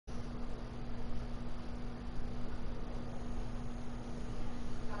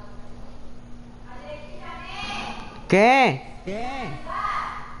¿Qué?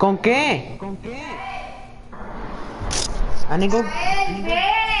 ¿Con qué? I need to go.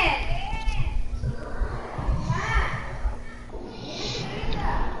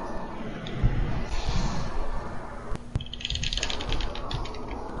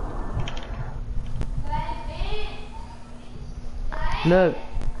 Look.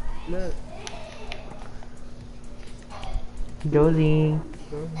 Josie.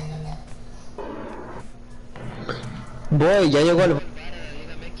 Boy, ya llegó el...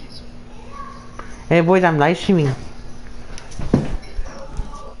 Hey boys, I'm live streaming.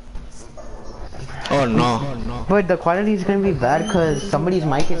 Oh no. But the quality is gonna be bad because somebody's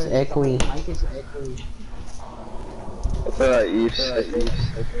mic is echoey.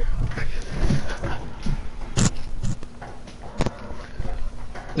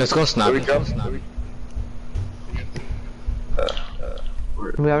 Let's go snap.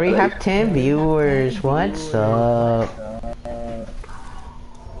 We already have 10 viewers. What's up?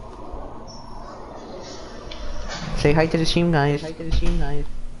 Say hi to the stream, guys.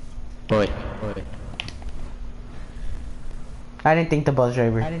 Boy. I didn't think the bus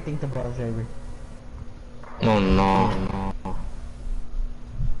driver. Oh no.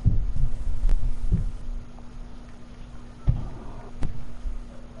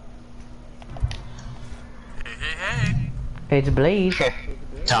 Hey. It's Blaze.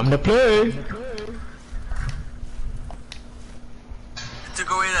 Time to play. You took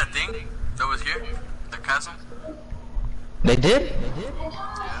away that thing that was here? The castle? They did?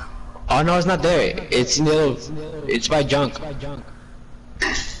 Yeah. Oh no, it's not there. It's in the other... It's by junk. I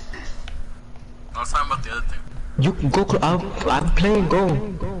was talking about the other thing. You can go... I'm playing, go.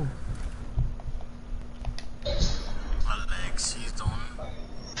 Alexis, don't...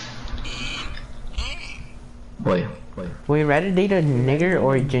 Boy. Would you rather date a nigger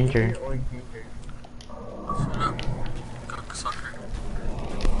or a ginger? Shut up. Cocksucker.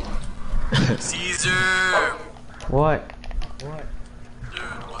 Caesar! What? Dude,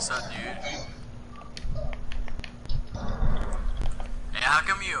 what's up, dude? Hey, how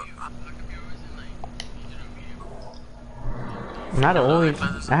come you always in, like, Not always.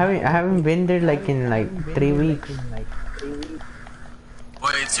 I haven't been there like in like 3 weeks.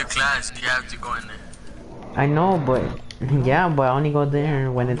 Well, it's your class. You have to go in there. I know, but yeah, but I only go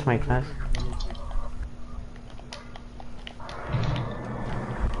there when it's my class.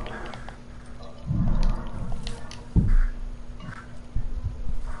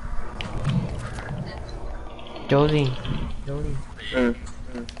 Josie.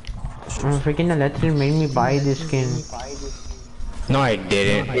 Freaking Electric made me buy this skin. No, I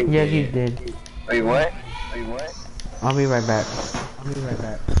didn't. Yes, you did. Wait, what? I'll be right back.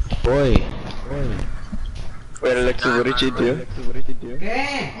 Boy. Wait, Alexi, what did you do?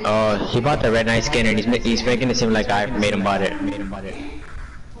 Oh, he bought the red knight skin and he's making it seem like I made him buy it.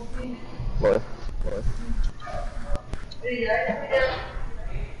 What?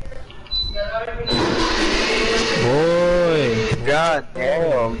 Boy. God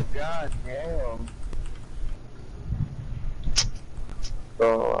damn.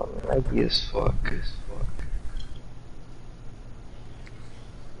 Bro, I'm laggy as fuck.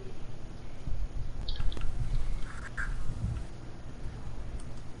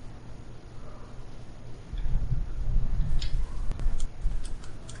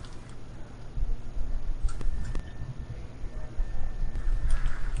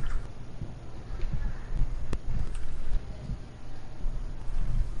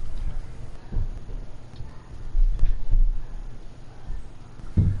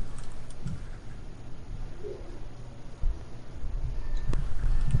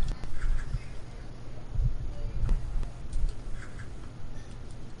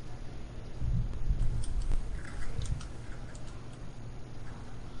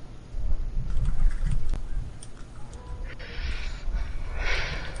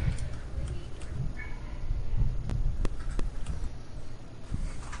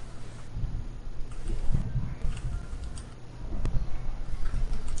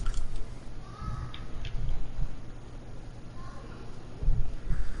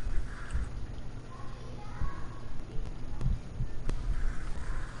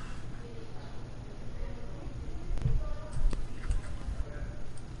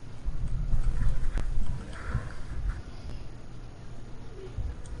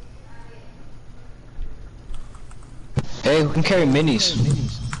 Hey, who can carry minis?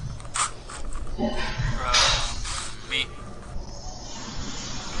 Me.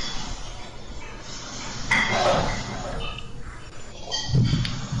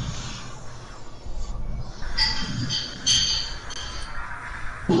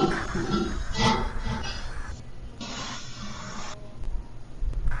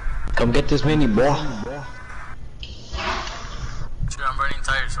 Come get this mini, boy. Sure, I'm burning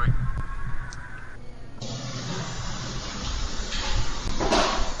tires, sorry.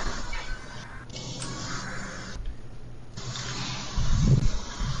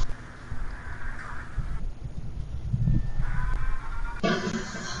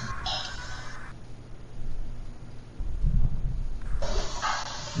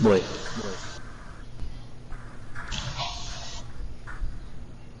 Boy.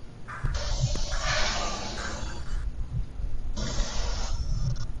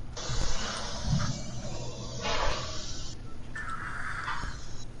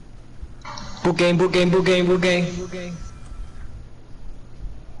 Boot game, boot game, boot game, boot game.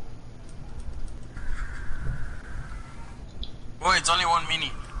 Boy, it's only one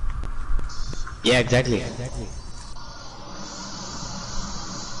mini. Yeah, exactly. You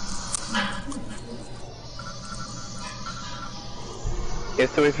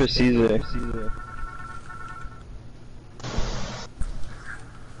have to wait for Caesar.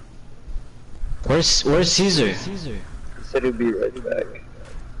 Where's Caesar? He said he'll be right back.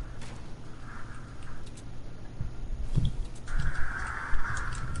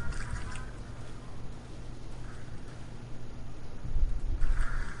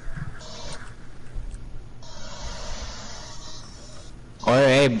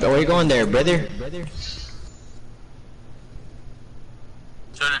 Alright, where you going there, brother?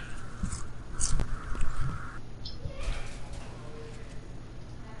 Jordan.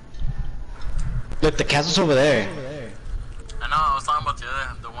 Look, the castle's over there. I know, I was talking about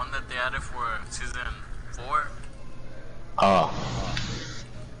the one that they added for season 4. Oh.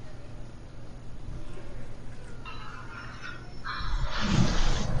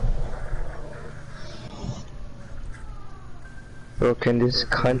 Bro, can this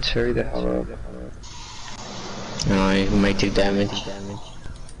cunt hurry the hell up? No, he might take damage.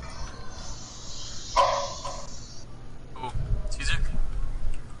 Oh, Caesar?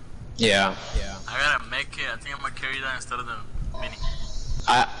 Yeah. I gotta make it. I think I'm gonna carry that instead of the mini.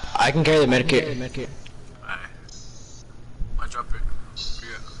 I can carry the medkit. Alright. I'm gonna drop it. For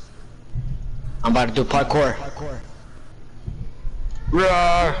you. I'm about to do parkour.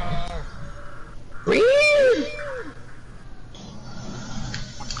 Roar!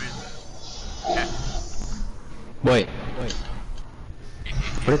 Boy.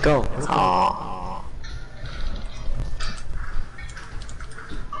 Where'd it go? Aww.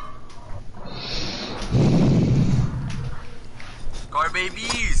 Car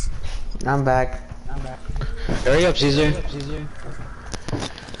babies! I'm back. Hurry up, Caesar.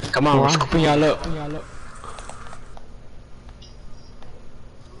 Come on, we're scooping y'all up.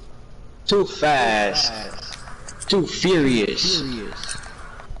 Too fast. Too furious.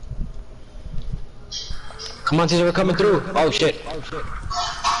 Come on, Caesar, we're coming through. Oh shit.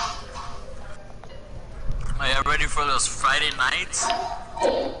 Are you ready for those Friday nights?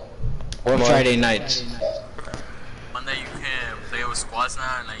 Or Friday nights. One that you can play with squads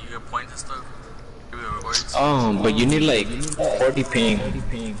now and like you get points and stuff. Give you rewards. But you need like 40 ping.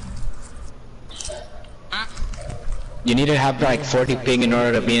 You need to have like 40 ping in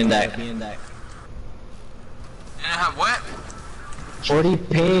order to be in that. You didn't have what? 40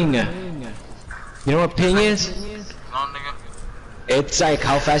 ping. You know what ping is? No, nigga. It's like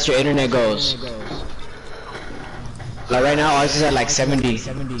how fast your internet goes. Like right now ours is at like 70,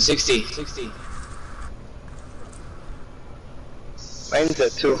 60. Mine's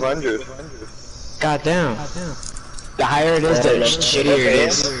at 200. God damn. The higher it is, the shittier it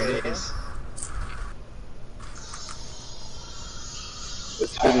is.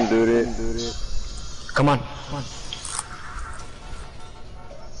 Let's fucking do it. Come on.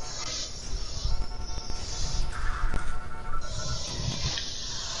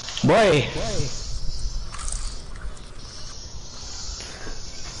 Boy.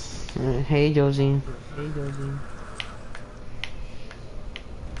 Hey, Josie.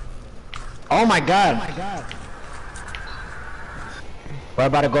 Oh my god. We're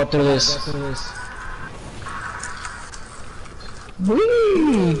about to go through this.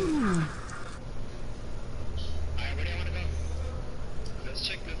 Whee!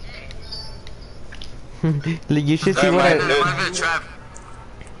 You should see what I I... wanna get a trap.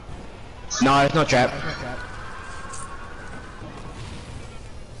 No, there's no trap.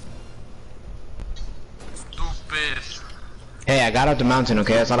 Stupid. Hey, I got up the mountain,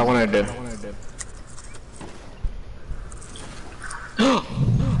 okay? That's all I wanted to do.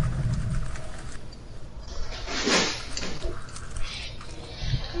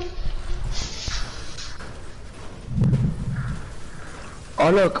 Oh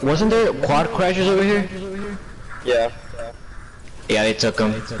look, wasn't there quad crashers over here? Yeah. Yeah, they took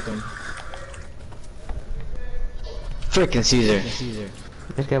him. Freaking Caesar.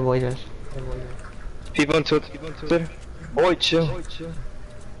 Let's get boyzas. People on Twitter. Boy, chill.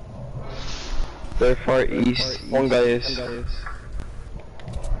 They're far east. One guy is.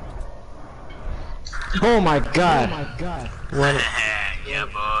 Oh my god. What? Yeah,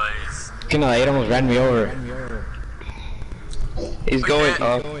 boys. Fucking it almost ran me over. He's going Okay.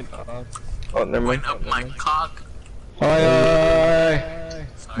 up. Oh, never mind. Went up my cock. Oi, oi,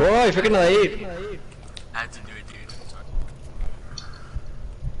 Sorry. boy, freaking late. I had to do it, dude. Sorry.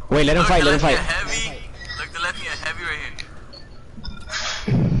 Wait, let him Look, fight, they let him left me fight. a heavy. Look, they left me a heavy right here.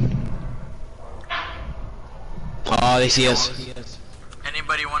 Oh, they see us.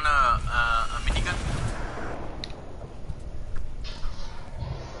 Anybody want a minigun?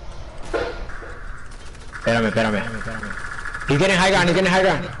 Espérame. He's getting high ground,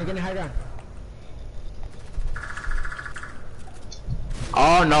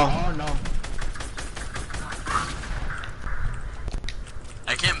 Oh no.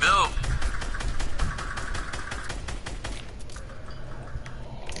 I can't build.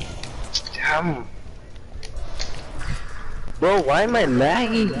 Damn. Bro, why am I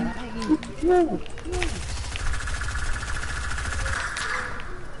lagging? And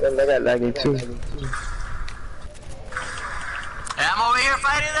I got lagging too. Hey, I'm over here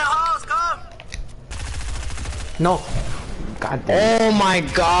fighting the hoes. Come. No. God damn. Oh my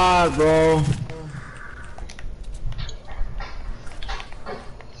god, bro.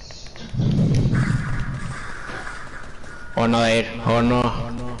 Oh no, Aid. Oh no.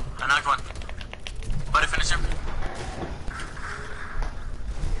 I knocked one. About to finish him.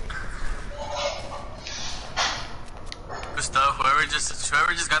 Good stuff. Whoever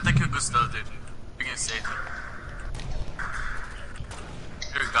just got that kill, good stuff, dude. We can save him.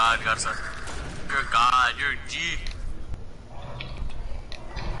 You're a god, Garza. You're a god. You're a G.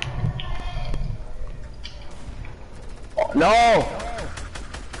 No!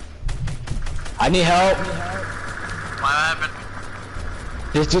 I need help. What happened?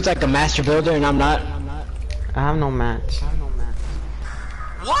 This dude's like a master builder and I'm not. I have no match.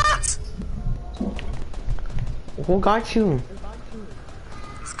 What? Who got you?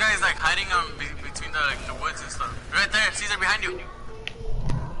 This guy's like hiding between the woods and stuff. Right there, Caesar behind you.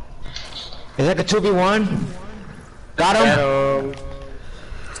 It's like a 2v1. Got him. Good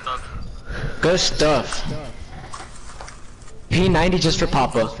stuff. Good stuff. P90 just for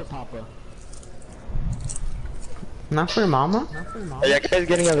Papa. Not for mama? Are you guys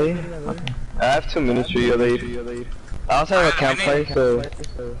getting a lead? I have 2 minutes for you, lead. I also have a campfire, so...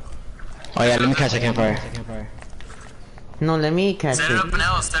 Oh yeah, let me catch a campfire. No, let me catch Set it it. up and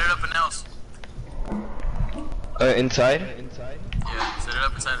else. Set it up and else. Inside? Yeah, set it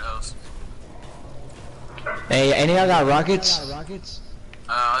up inside else. Hey, any of y'all got rockets? Let's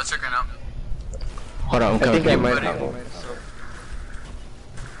check right now. Hold on, I'm I coming. think I might have one.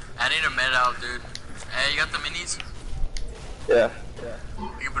 I need a med out, dude. Hey, you got the minis? Yeah. You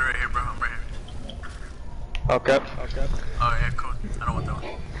can put it right here, bro. I'm right here. Okay. Oh, yeah, cool. I don't want that one.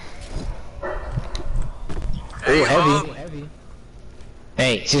 Ooh, ho. heavy.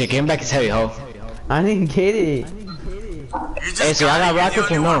 Hey, Caesar, give him back his heavy, ho. I didn't get it. You just Hey, so I got it. You're the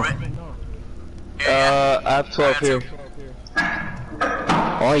rockets or only no? one, right? Yeah. I have 12 here.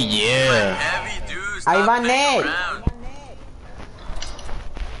 Oh yeah. Heavy, dude. Ahí Stop va playing Ned. around.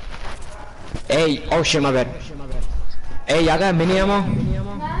 Hey, oh shit, my bad. Hey, y'all got mini ammo?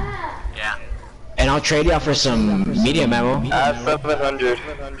 Yeah. And I'll trade y'all for some medium ammo. I have 700.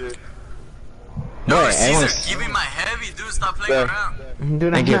 No, Boy, Caesar, everyone's- give me my heavy, dude. Stop playing Yeah. around.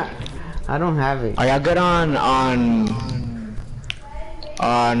 Dude, Thank you. I don't have it. Are y'all good on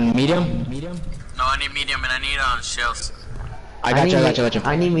medium? No, I need medium and I need shells. I got you.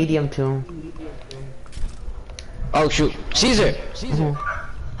 I need medium too. Oh shoot, Caesar!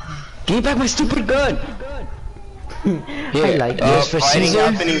 Give me back my stupid gun! I like it. Here's for Fighting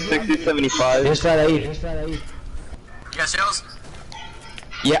Caesar. happening 60-75. Here's for Aid. You got shells?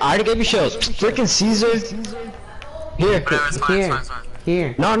 Yeah, I already gave you shells. Freaking Caesar. Here. Whatever, it's fine, Here. it's fine.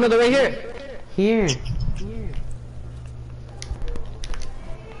 Here. No, they're right here. Here.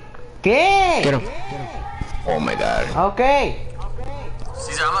 ¿Qué? Get him. Oh my god. Okay.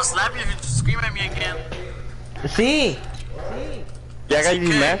 Caesar, I'm gonna slap you if you scream at me again. Sí. Yeah, I got you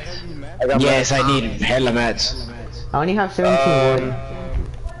mats. I got Yes, I need hella mats. I only have 17 wood.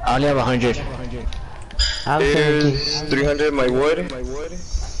 I only have 100. I have 17. Here's 300 my wood,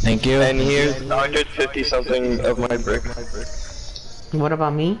 Thank you. and here's 150 something of my brick. What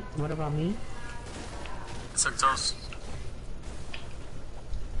about me? Suck toast.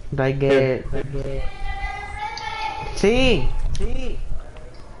 Do I get... Sí.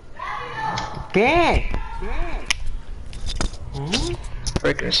 ¿Qué?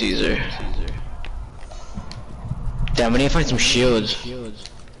 Freaking Caesar. Damn, I need to find some shields.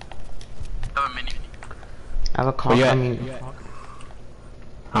 Have a mini. I have a call. Where you at? I mean,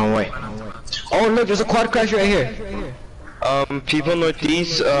 Oh wait. Oh look, there's a quad crash right here. People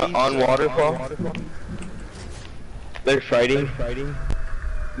northeast, on waterfall. They're fighting.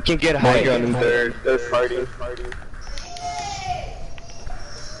 You can get high ground in there. They're fighting.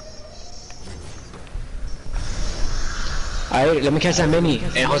 Alright, let me catch that mini.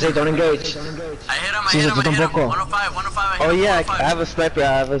 And Jose, don't engage. I hit him, Caesar, tú 105, tampoco. 105, I hit Oh him, yeah, 105. I have a sniper.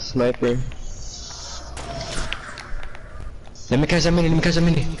 I have a sniper. Let me catch that mini,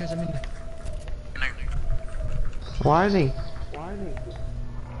 why are they?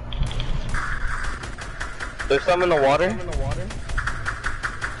 There's some in the water.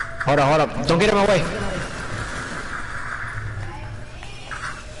 Hold up. Don't get in my way.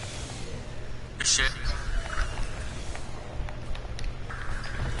 Good shit.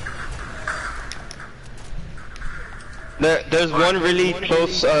 There's one really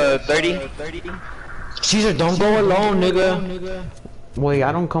close, 30. Caesar, don't go alone, nigga. Wait,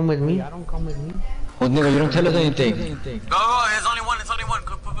 I don't come with me. Well, nigga, you don't tell us anything. Go, there's only one,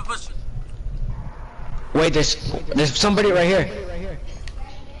 Go, push. Wait, there's somebody right here.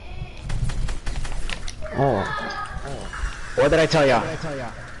 Oh, What did I tell y'all?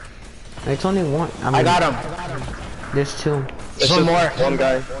 it's only one. I got him. There's two. There's one more. One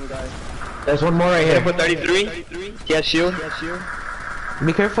guy. There's one more right Hit him here. for 33. Yeah, shield.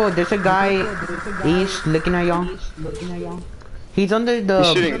 Be careful. There's a guy east looking at y'all. He's under the.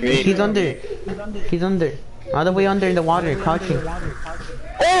 He's shooting me. He's under. All the way under in the water, crouching.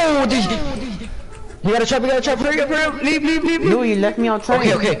 Oh, you got a trap. Hurry up. Leave. No, you left me outside.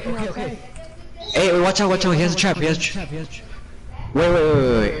 Okay. Hey, watch out. He has a trap. Wait.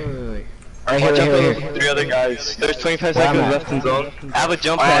 Alright, Watch out for here. those 3 other guys. There's 25 Where I'm seconds at. left in zone. I have a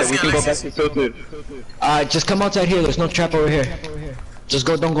jump Alright, pad. We can go back to tilted. Just come outside here. There's no trap over here. Just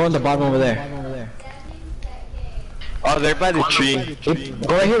don't go in the bottom over there. Oh, they're by the tree.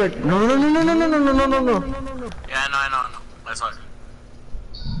 Go right here. No. Yeah, I know. That's why.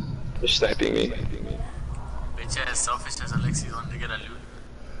 They're sniping me. Bitch ass selfish as Alexis on to get a loot.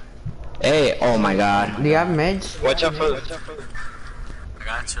 Hey, oh my god. Do you have meds? Watch out for. I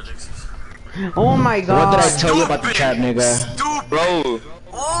got you, Alexis. Oh my What god. did I tell you about the trap, nigga? Stupid! Bro.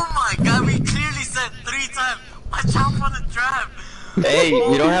 Oh my god, we clearly said 3 times. Watch out for the trap. Hey,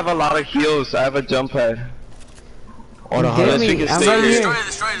 we don't have a lot of heals. I have a jump pad. Hold on. Get Unless we me. can I'm stay right here. here.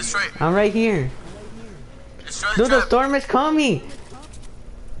 Destroy. I'm right here. Destroy the Dude, the trap. storm is coming.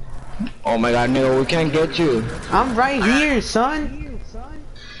 Oh my god, nigga, we can't get you. I'm right here, son.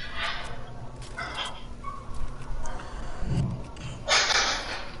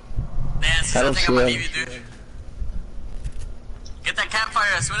 Nancy, I I don't think see I'm gonna him. leave you, dude. Get that campfire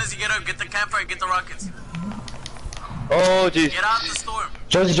as soon as you get up. Get the campfire. Get the rockets. Oh, jeez. Get out the storm.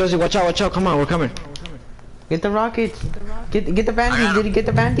 Josie, watch out. Come on, we're coming. Get the rockets. Get the I bandies. got Did you get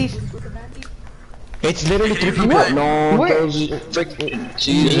the bandies? It's literally 3 people. What? No, Where? Josie. Freaking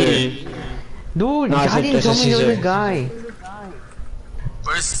Caesar. Dude, No, I didn't it's tell a me there was a Caesar. guy.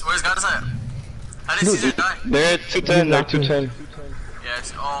 Where's God at? How did Dude, Caesar die? They're at 210. They're 210.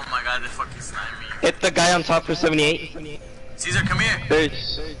 Yes. Oh my god, they fucking sniped me. Hit the guy on top for 78. Caesar, come here.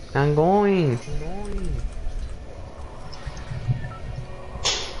 There's. I'm going.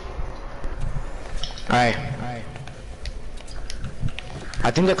 Alright. I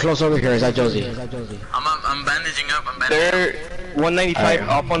think they're close over here. Is that Josie? I'm bandaging up. I'm bandaging They're 195 Alright.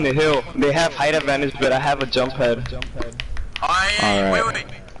 up on the hill. They have height advantage, but I have a jump pad. up. Alright, Alright. wait.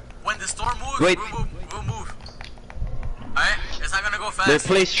 When the storm moves, Wait. we'll move. Alright? It's not gonna go fast. They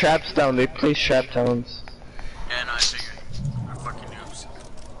place traps down. They place trap downs. Yeah, no, I figured. We're fucking noobs.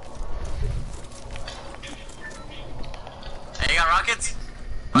 Hey, you got rockets?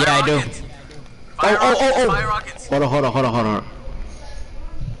 Fire Yeah, I do. rockets. Fire Oh. rockets. Fire rockets. Hold on.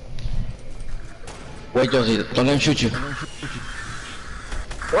 Wait, Josie, don't let him shoot you.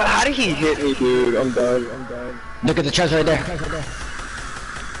 What? How did he hit me, dude? I'm done. Look at the traps right there.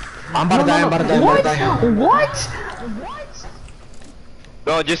 I'm about to die. What?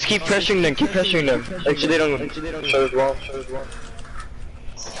 No, just keep pressuring them. Actually, they don't show as well.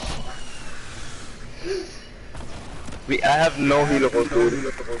 I have no healables,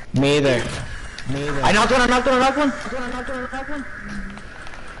 dude. Me either. I knocked one.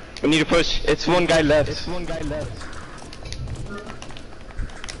 We need to push. It's one guy left.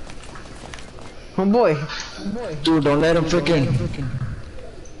 Oh boy. Dude, don't let him freaking.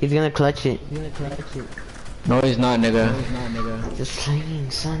 He's gonna clutch it. No, he's not, nigga. Just playing,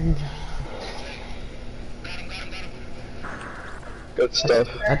 son. Good stuff.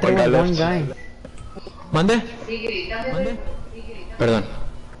 I thought it was one guy. Mande? Perdón.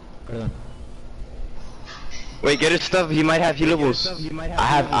 Wait, get his stuff. He might have healables.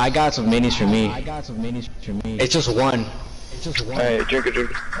 I got some minis for me. It's just one. Alright, drink it.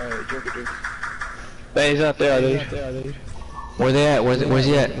 Hey, he's not there, are they? Where they at? Where's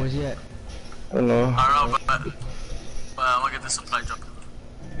he at? I don't know. I don't know, but I'm gonna get the supply drop.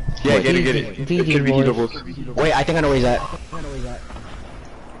 Yeah, get it. It should be healables. Wait, I think I know where he's at.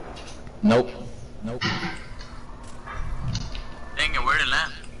 Nope. Dang it, where did it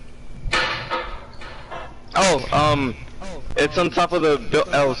land? Oh, it's on top of the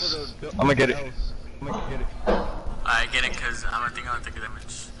else. I'm gonna get it. I get it, cause I'm gonna take a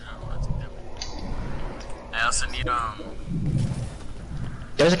damage. I also need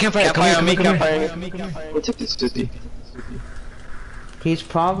There's a campfire. Come here. We'll take this 50. He's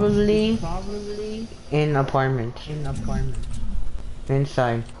probably in apartment.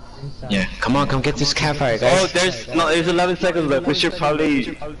 Inside. Yeah, come on, come get this campfire, guys. Oh, there's 11 seconds left. We should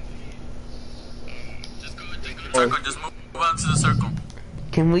probably. circle, just move on to the circle.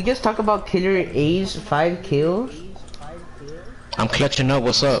 Can we just talk about Killer A's 5 kills? I'm clutching up.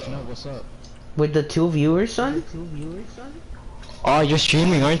 What's up? With the 2 viewers, son? Oh, you're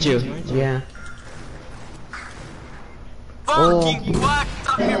streaming, aren't you? Yeah. Fucking quack,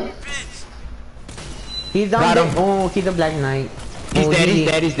 fucking bitch! He's down Got there. him. Oh, he's a black knight. He's Oh, dead,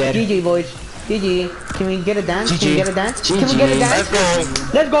 GG. he's dead. GG, boys. GG. Can we get a dance? Can we GG. get a dance? Can we GG. get a dance? Let's go.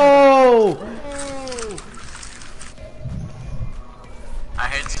 Let's go! I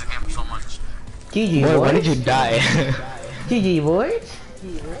hate this game so much. GG, Boy, boys. why did you die? GG, boys.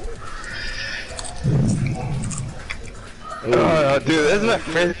 Oh, dude, this is my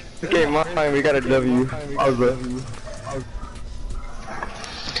first game. Mine, we got a W. Awesome.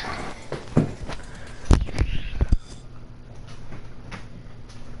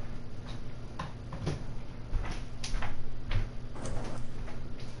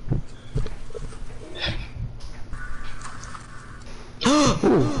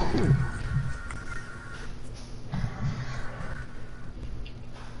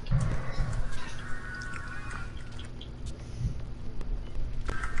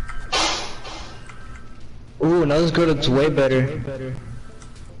 Ooh, now this girl looks way better.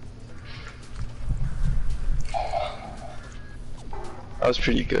 That was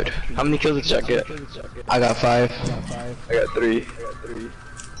pretty good. How many kills did y'all get? I got 5. I got 3.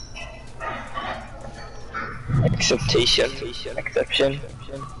 Exception. I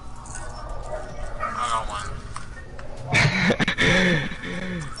got one.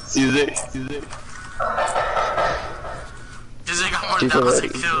 Caesar. Caesar got more than 1,000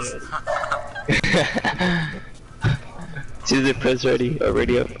 kills. Caesar, press ready.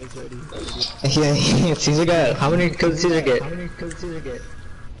 Already up. Yeah, Caesar got. How many kills did Caesar get?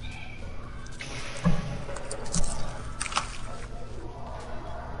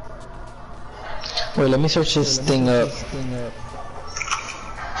 Wait, let me search this thing up.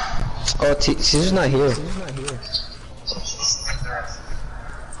 Oh, Caesar's not here.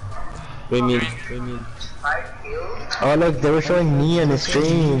 What do you mean? Oh look, they were showing me on the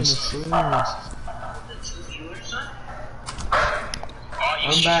stream.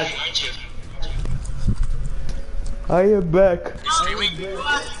 I'm back. I am back. Streaming?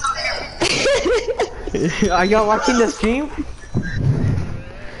 Are y'all watching the stream?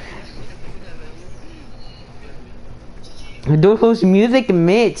 Dude, whose music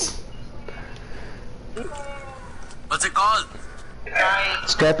emits? What's it called?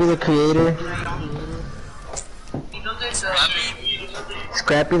 Scrappy the creator. Scrappy?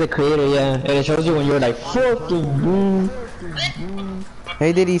 Scrappy the creator, yeah. And it shows you when you're like fucking boom.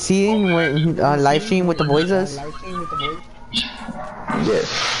 Hey, did he see him when live stream with the boyzas? Yeah.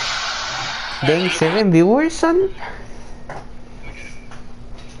 Dang, 7 viewers, son?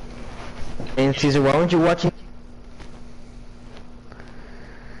 And Caesar, why weren't you watching?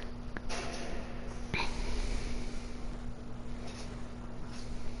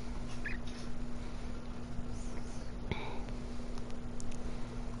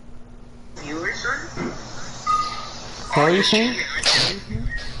 What are you saying?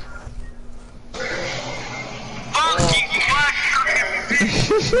 Fucking quack,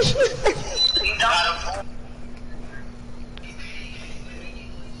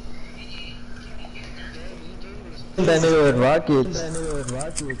 That nigga with rockets.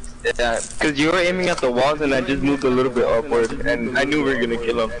 Yeah, cause you were aiming at the walls and I just moved a little bit upward and I knew we were gonna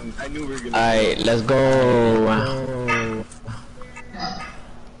kill him. Alright, let's go.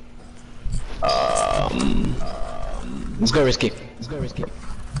 Let's go risky.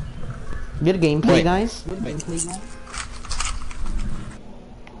 Good gameplay, Wait. guys.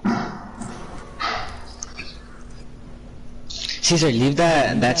 Caesar, leave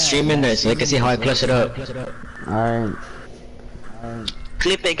that stream in there so they can see how I clutch it up. Alright.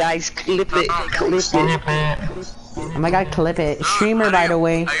 Clip it, guys. Clip it. Clip it. Oh my god, clip it. Streamer, by the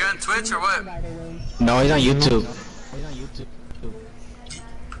way. Are you on Twitch or what? No, he's on YouTube.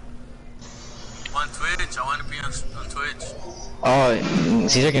 On Twitch. I want to be on Twitch. Oh,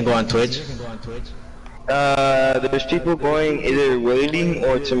 Caesar can go on Twitch. There's people going either Wailing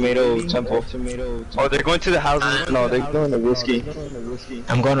or Tomato Temple. Oh, they're going to the houses. No, they're going to Whiskey.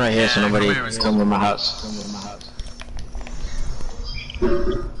 I'm going right here so nobody come here, come to my house. Oh,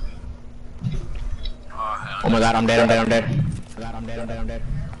 hell. Oh my god, I'm dead.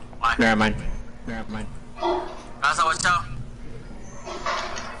 Why? Never mind. Guys, watch out.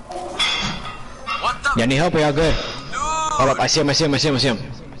 What the? Y'all need help or y'all good? Dude! Hold up, I see him. Guys on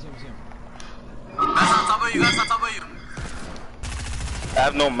top of you, I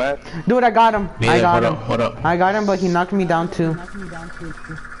have no map. Dude, I got him. I got him. Hold up. I got him, but he knocked me down too. He's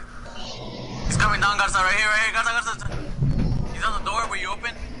coming down, Garza, right here, Garza. He's on the door where you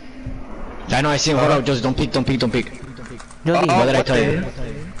open. I know, I see him. Hold up, just don't peek. Jody, What did I tell you?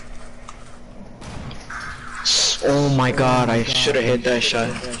 Oh my god, I should have hit that shot.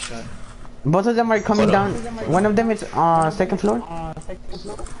 both of them are coming Hold down. on. One of them is second floor.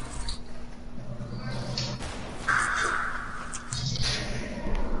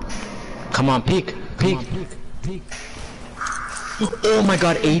 Come on, peek. Oh my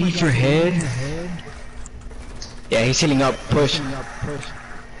god, 80 for head. Yeah, he's healing up. Push.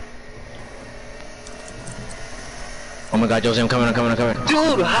 Oh my god, Jose, I'm coming.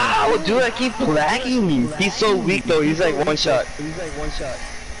 Dude, how? Dude, I keep lagging me. He's so weak though. He's like one shot.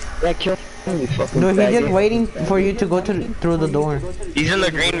 Yeah, kill me, fucking No, he's faggot. just waiting for you to go through the door. He's in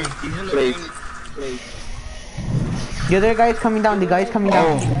the green place. The other guy is coming down. The guy is coming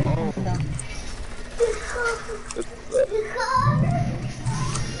down.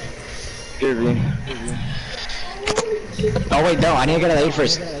 Oh wait, no, I need to get an 8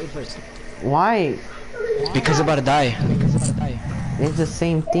 first. Why? It's because I'm about to die. It's the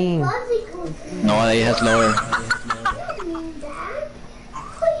same thing. No, it has lower.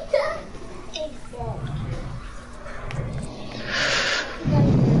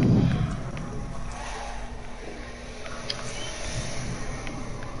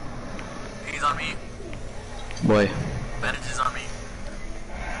 He's on me. Boy. Bandage is on me.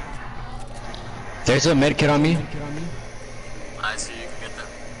 There's a med kit on me. I see, you can get them.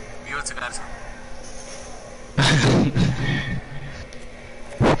 Give it to Garza.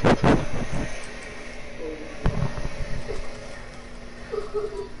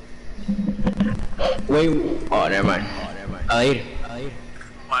 Wait. Oh, never mind. Alair,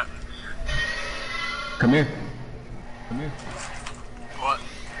 What? come here. What?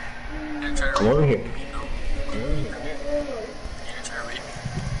 You're trying to Come over here. You're trying to rape me?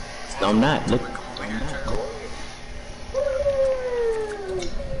 No, I'm not. Look. Come over here and try to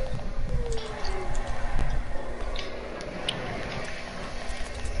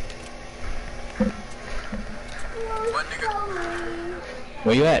What, nigga?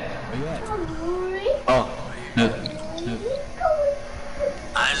 Where you at? Oh. No.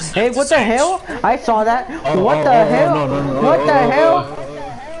 I just Hey, what the hell? I saw that. What the hell? no. What the hell?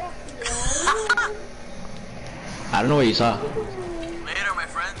 I don't know what you saw. Later, my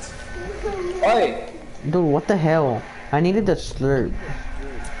friends. Dude, what the hell? I needed the slurp.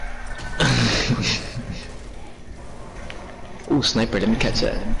 Ooh, sniper. Let me catch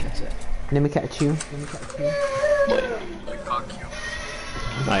that. Let me catch you. Boy. Fuck you.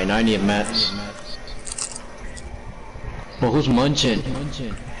 Alright, now I need mats. Well, who's munching?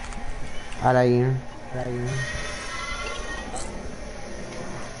 Alair.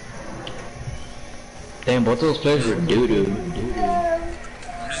 Damn, both of those players were doo-doo.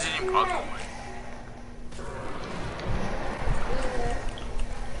 I'm just eating popcorn.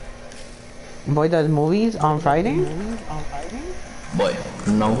 Boy does movies on Friday? Boy,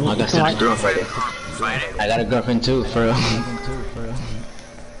 no, I got something to do on Friday. Friday? I got a girlfriend too, for real.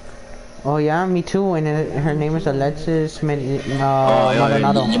 Oh yeah, me too. And her name is Alexis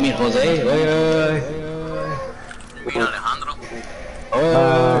Maldonado. You mean Jose? You mean Alejandro?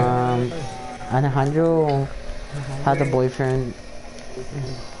 Alejandro has a boyfriend.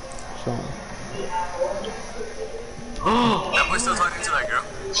 So That boy's still talking to that girl?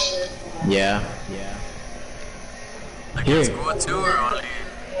 Yeah. Like Here. in school too, or only?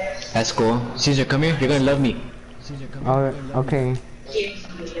 That's cool. Caesar, come here. You're gonna love me. oh, okay.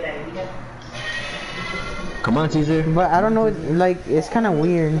 Come on, Caesar. But I don't know, like, it's kind of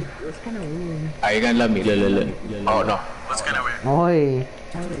weird. Are you gonna love me? Look. Oh no. What's kind of weird? Oi.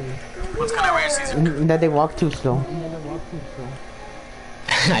 What's kind of weird, Caesar? That they walk too slow.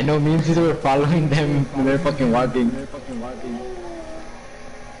 I know me and Caesar were following them when they're fucking walking.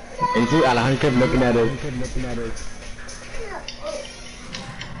 And see, Alejandro kept looking at us.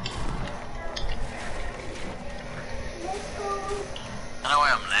 I know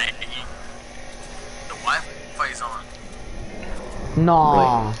why I'm lagging. The Wi-Fi's on.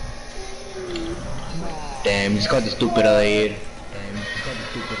 No. Damn, he's got the stupid out of here.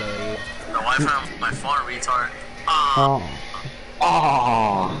 The Wi-Fi on my phone, retard. Oh.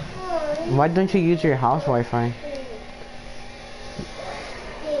 Oh. Why don't you use your house Wi-Fi?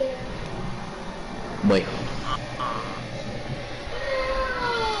 Wait.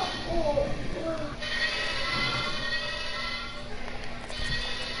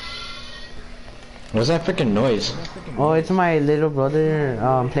 What's that freaking noise? Oh, it's my little brother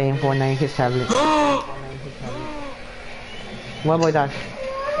playing Fortnite his tablet. What boy that?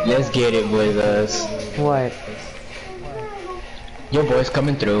 Let's get it, boyzas. What? Your boy's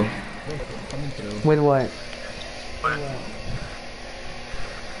coming through. With what?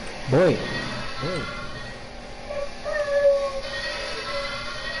 Boy.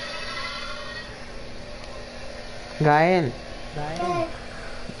 Gael.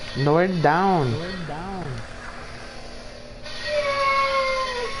 Lower it down.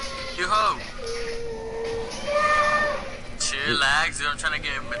 Yo-ho! Chillax, dude, I'm trying to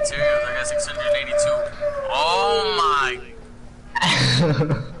get materials. I got 682. Oh my.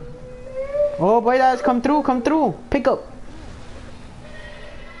 Oh boy, that's come through. Pick up.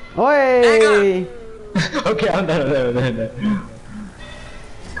 Oi! Okay, I'm done.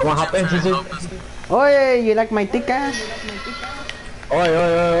 Come on, hop in, Caesar. Oi, you like my thick ass? Oi.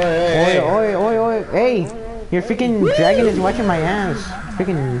 Hey, your freaking dragon is watching my ass.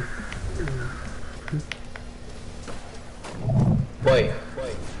 Freaking. Boy.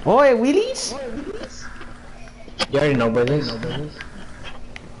 Oi, wheelies? You already know, brothers.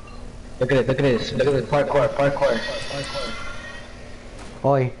 Look at this. Look at this. Parkour.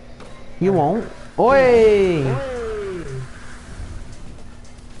 Oi. You won't. Oi!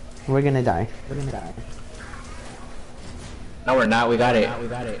 We're gonna die. No, we're not. We got it.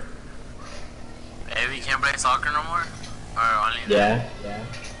 Hey, we can't play soccer no more? Or only Yeah.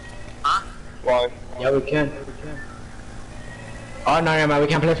 Huh? Well, yeah, we can. Oh no, man, we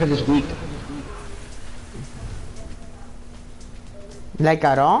can't play for this week. Like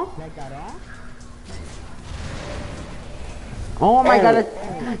at all? Oh my god,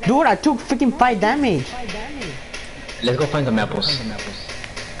 dude, I took freaking 5 damage. Let's go find some apples.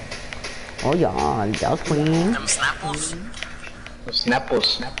 Oh yeah, that was clean. Them snapples?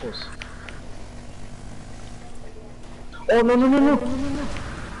 Snapples. Oh no.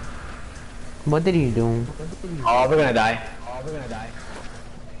 What did you do? Oh, we're gonna die.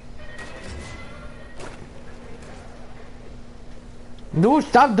 Dude,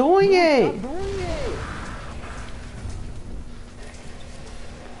 stop doing it!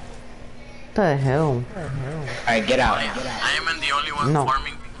 What the hell? Alright, get out. I am the only one No.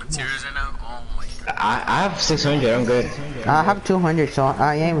 farming materials right now. Oh my god. I have 600. I'm good. I have 200, so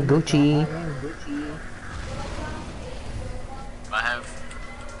I am Gucci. I have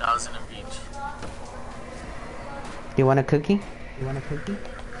 1,000 of each. You want a cookie?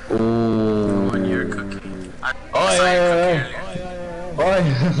 Ooh. On your cookie. I Oh saw your cookie yeah. earlier. Oh.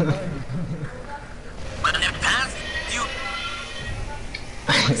 But in the past, you.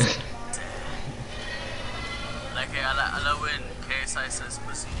 Like, hey, I love when KSI says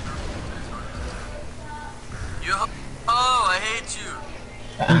pussy, you know? You. Oh, I hate you.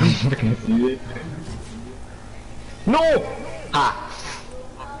 No. Ha.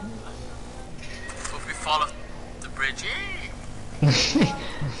 Hope we fall off the bridge. Yay!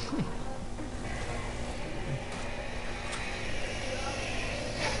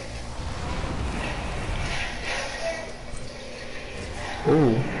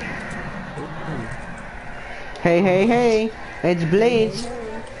 Ooh. Hey, it's Blaze.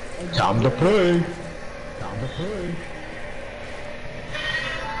 Time to play.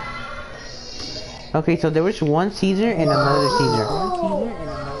 Okay, so there was one Caesar and another Caesar.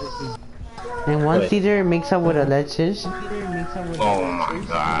 And one Wait. Caesar makes up with Alexis. Oh my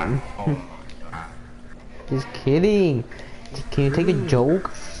god. Just kidding. Can you take a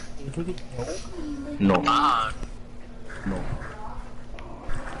joke? No. Ah,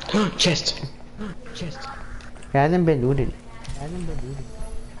 Chest. It hasn't been looted.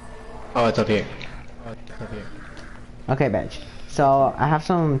 Oh, it's up here. Okay, badge. So I have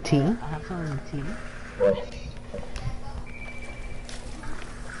some tea. What?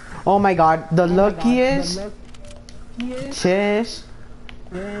 Oh my god, the luckiest chest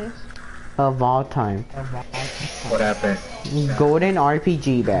of all time. What happened? Golden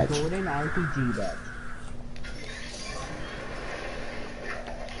RPG badge.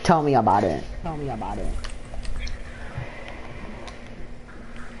 Tell me about it.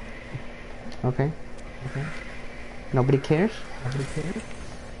 Okay. Nobody cares?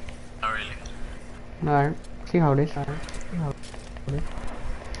 Not really. Alright. See how it is.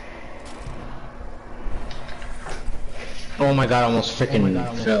 Oh my god, I almost freaking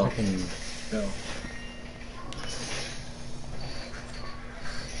fell.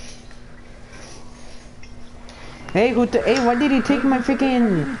 Hey, hey, why did he take my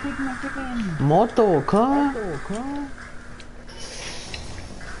freaking moto, car?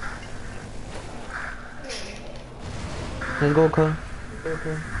 Let's go, car.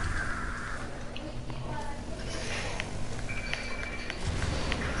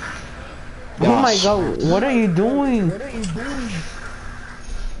 Oh my god, what are you doing?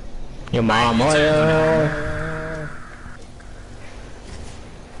 Your mom, oh yeah.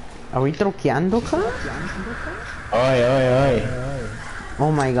 Are we troqueando, car? Oi.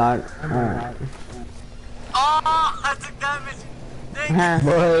 Oh my god. Oh, I took damage. Huh.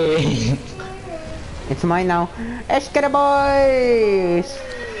 Boy. It's mine now. Escada boys!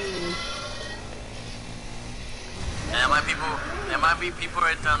 There might be people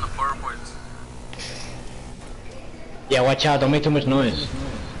right down the porta ports. Yeah, watch out, don't make too much noise.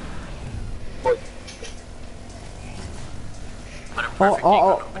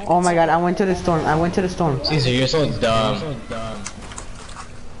 Oh my god, I went to the storm. Caesar, you're so dumb.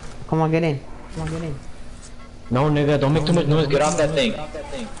 Come on, get in. No, nigga, don't make too much noise, get off that thing.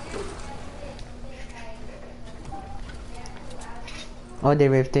 Oh, they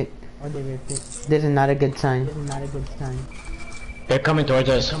ripped it. This is not a good sign. They're coming towards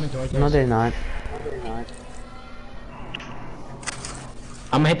us. No, they're not.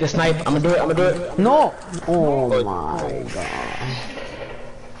 I'm gonna hit the snipe, I'm gonna do it. No! Oh my god.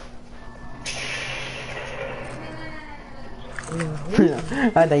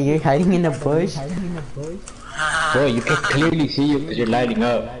 I thought you're hiding in the bush. Bro, you can clearly see you because you're lighting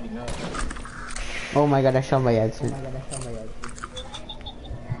up. Oh my god, I shot by accident.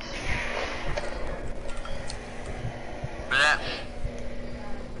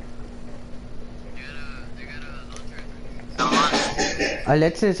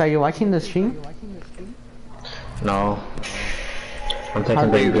 Alexis, are you watching the stream? No. I'm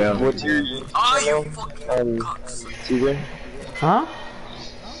taking baby girl. What's your Oh, you fucking cocks. Caesar? Huh?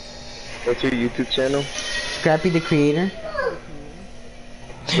 What's your YouTube channel? Scrappy the creator.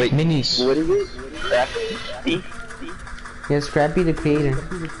 Wait, Minis. what is it? Scrappy? Yeah, Scrappy the creator.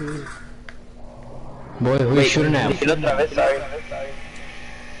 Boy, who you shooting at? Dilo otra vez, sorry.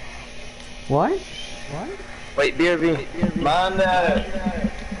 What? Wait, BRB. Manda!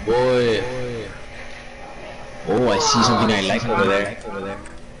 Boy. Oh, I see something I like over there.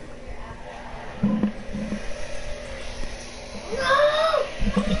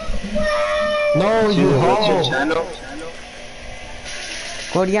 No, you What's your hoe. channel?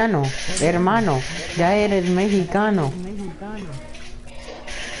 Coreano, hermano, ya eres mexicano.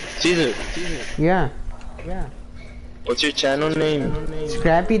 Caesar, Yeah, what's your channel name?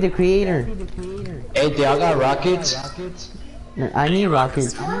 Scrappy the creator. Hey, do y'all got rockets? I need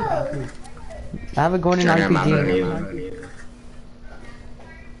rockets. I have a golden RPG.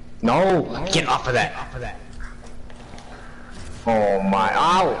 No, get off of that. Oh my,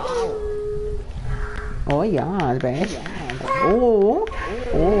 ow. Oh yeah, bitch.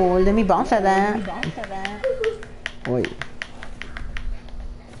 Oh, let me bounce at that. Wait.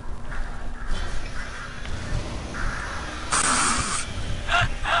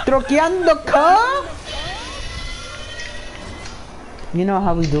 Troqueando car? You know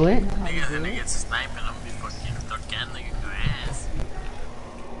how we do it? Niggas sniping, I'm be fucking torqueando your ass.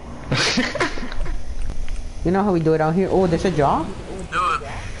 You know how we do it out here? Oh, there's a job? Dude,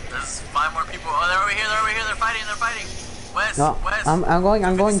 there's 5 more people. Oh, they're over here, they're fighting. West, No, West. I'm going,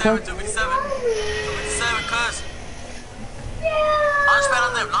 cuz. 2v7, cuz. Launchpad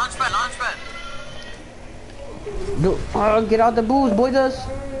on them, launchpad. Dude, get out the booze, boyzas.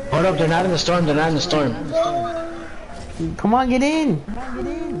 Hold up, they're not in the storm. Come on, get in.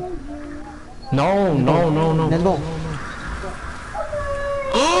 No. Let's go.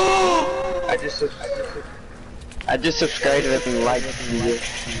 I just subscribed and liked the video.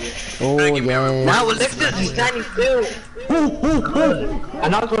 Oh, yeah. Now Alexis is standing still. I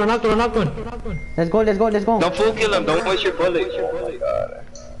knocked one. Let's go. Don't full kill him. Don't waste your bullets.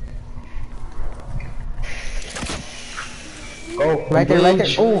 Go. Right there, right there.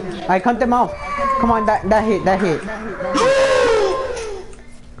 Oh, I cut them off. Come on, that hit.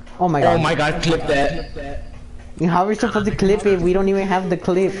 Oh my god. Oh my god, clip that. How are we supposed to clip it? We don't even have the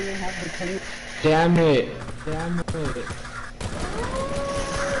clip. Damn it.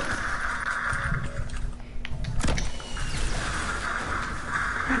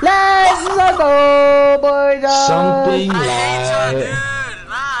 Let's go, boys. Something I hate you, like dude.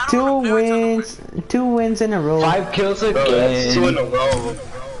 Nah, I don't Two wanna play with you no more. wins. 2 wins in a row. 5 kills Bro, that's 2 in again. a row.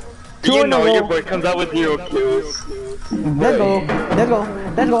 Two You in a know your row. boy comes out with 0 kills. Let's go.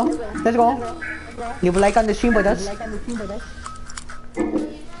 Leave a like on the stream, boys.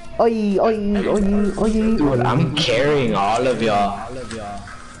 Oi. Dude, I'm carrying all of y'all.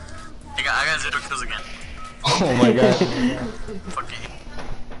 I got 0 kills again. Oh my god. Fuck you.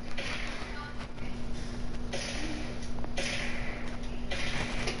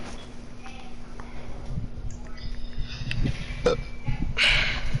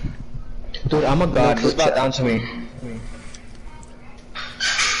 Dude, I'm a god. Sit down to me.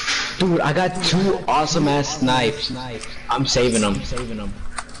 Dude, I got 2 awesome ass snipes. I'm saving them.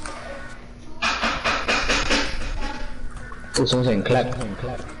 Dude, someone's saying clap.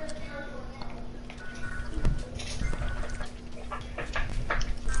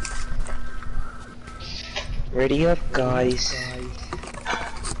 Ready up, guys.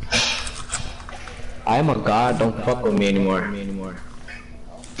 I am a god. Don't fuck with me anymore.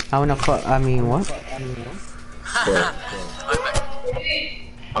 I wanna fuck. I mean, what? What?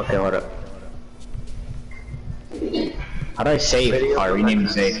 Okay, hold up. How do I save? Oh, rename the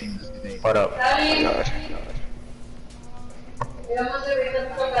save. Hold up.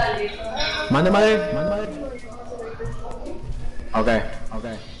 Mother. Okay.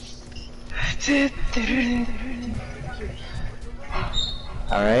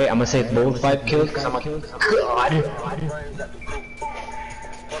 Alright, I'm gonna say bold 5 kills because I'm a god.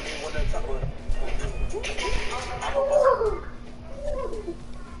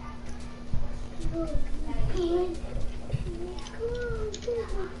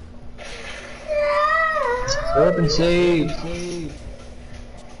 Up and save.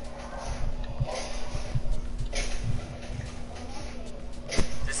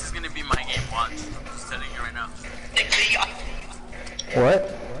 This is gonna be my game. Watch. I'm just telling you right now. What?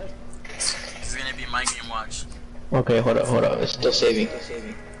 This is gonna be my game. Watch. Okay, hold up. It's still saving.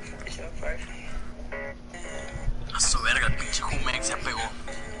 A su verga, el pinche Jumex se pegó.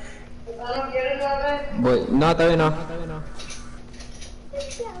 But no, todavía no.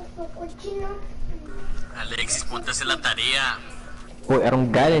 Alexis, ponte a hacer la tarea. Boy, I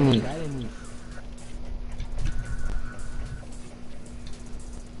don't got any.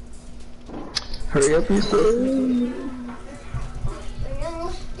 Hurry up, you son.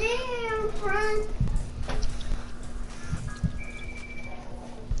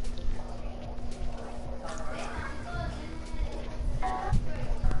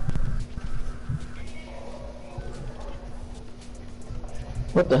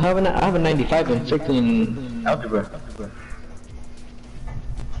 What the hell? I have a 95 in freaking algebra.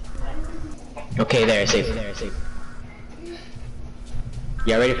 Okay, there, safe.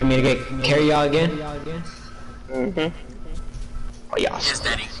 Y'all ready for me to get carry y'all again? Mm-hmm. Oh yeah. Yes,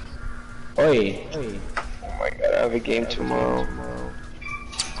 daddy. Oi. Oh my god, I have a game tomorrow.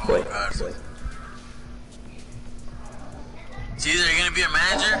 Boy. Caesar, you gonna be a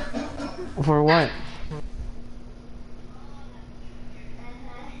manager? For what?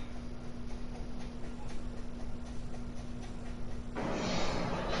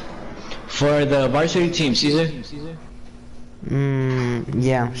 For the varsity team, Caesar.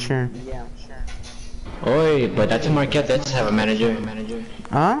 Yeah, sure. Oi, but that's if Marquette lets us have a manager.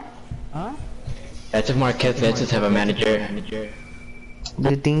 Huh? That's if Marquette lets us have a manager. Do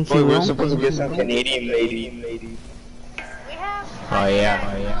you think he Boy, we're will? supposed to get some Canadian lady. Oh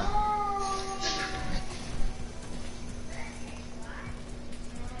yeah.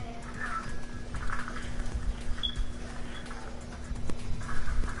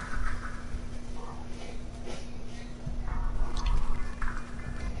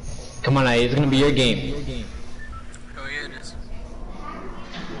 Come on, it's gonna be your game. Oh yeah, it is.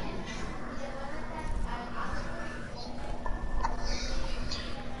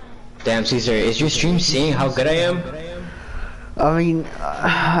 Damn, Caesar, is your stream seeing how good I am? I mean,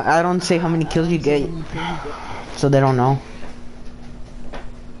 I don't say how many kills you get, so they don't know.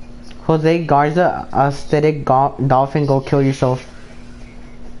 Jose Garza, aesthetic dolphin, go kill yourself.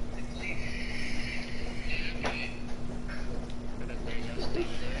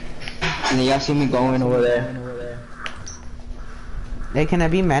 And y'all see me going over there. Hey, can I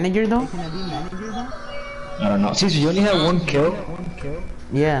be manager though? I don't know. Caesar, you only have one kill?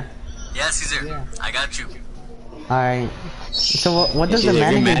 Yeah. Yeah, Caesar. I got you. Alright. So what does the Caesar,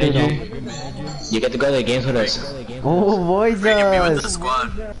 if you're manager do manager, you get to go to the games with us. though? Oh, boys. You can be with the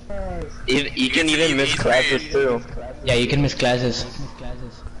squad. You can even miss classes too. Yeah, you can miss classes.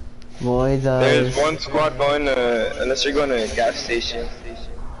 Boys. There's one squad going to, unless you're going to a gas station.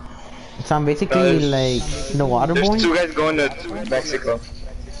 So I'm basically like the water boy. There's two guys going to Mexico.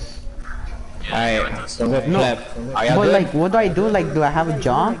 Yeah, you're with Alright, us. don't get No. clap. Are y'all But good? like, what do I do? Like, do I have a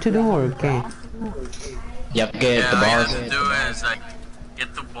job to do or okay? You have to get the All you balls. have to do is like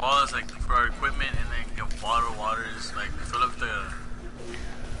get the balls like for our equipment and then get waters, like fill up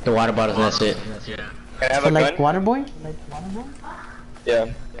The water bottles, and that's it. yeah. Can I have So a like gun? water boy? Yeah.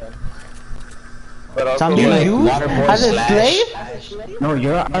 But So I'm also, being like used water boy as a slash- slave? No,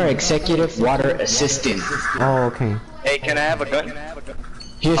 you're our executive water assistant. Oh, okay. hey, can I have a gun?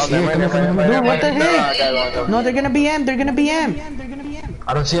 Here's Oh, here, never come mind, on, come never on. mind, Dude, never what the mind. No, heck? I got one. No, they're gonna be M. They're gonna be M.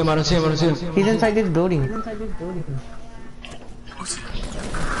 I don't see him, I don't see him, I don't see him. He's inside this building. Oh, shit.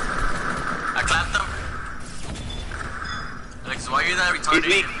 I clapped him. Alex, why are you that He's retarded?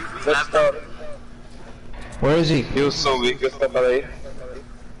 weak. You Let's clapped him. stop. Where is he? He was so weak. Let's stop ahí.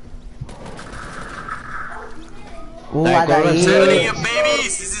 Ooh, Alright, go run, Adair. Seventy, you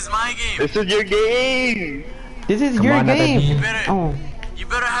babies. This is my game. This is your game. This is Come your on, game. Adair. Oh. You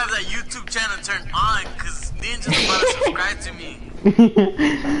better have that YouTube channel turned on, cause Ninja's about to subscribe to me.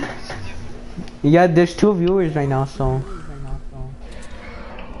 Yeah, there's 2 viewers right now, so.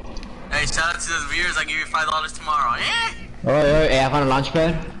 Hey, shout out to those viewers. I give you $5 tomorrow. Yeah. Oh, hey, I found a launch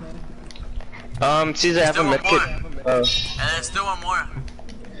pad. Caesar, I have a Still one medkit. And there's still one more.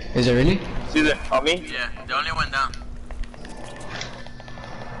 Is it really? Caesar, on me? Yeah, they only went down.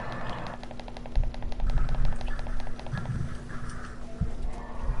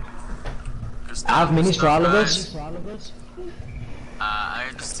 I have minis for all of us. I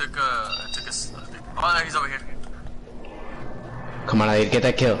just took oh, no, he's over here. Come on, Adair, get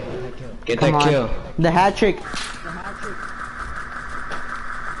that kill. Get Come that on. kill. The hat trick.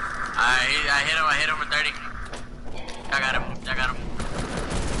 I hit him with 30. I got him.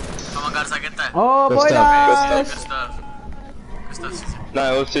 Come on, guys, I get that. Oh, Good boy, stuff, Good stuff. Good stuff, Caesar.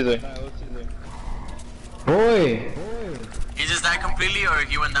 No, it was Caesar. Boy! He just died completely or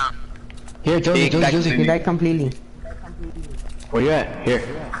he went down? Here, Josie, Josie, He Josie. died completely. Where you at? Here.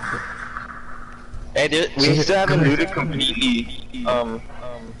 Hey, we Caesar, still haven't come here. looted completely,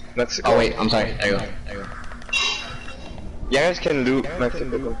 Mexico. Oh, wait, I'm sorry. There you go. You guys can loot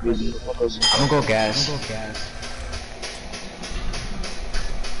Mexico completely. I'm gonna go gas.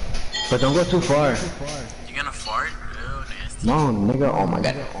 But don't go too far. You gonna fart? Ew, nasty. No, nigga. Oh my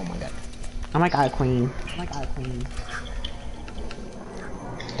god. Oh my god. I'm like, queen.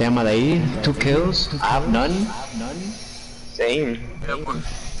 Damn, Adair, 2 kills. I have none. Same. Yeah, boy.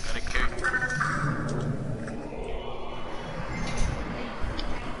 Gotta carry.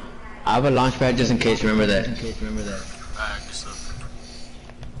 I have a launch pad just in case. Remember that. Alright, good stuff.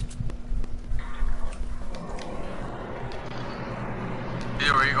 Hey,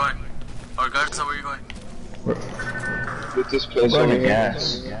 where are you going? Or guys, where are you going? Loot this place Going over to here.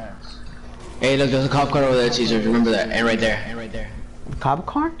 gas. Hey, look, there's a golf cart over there, Caesar. Remember that. And right there. Cop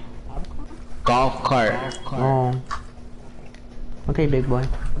car? Golf cart. Oh. Okay, big boy.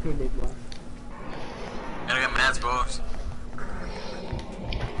 Gotta get mats, bro.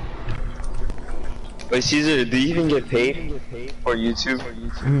 Wait, Caesar, do you even get paid for YouTube?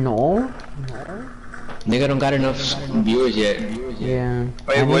 No. Nigga don't got enough viewers yet. Yeah.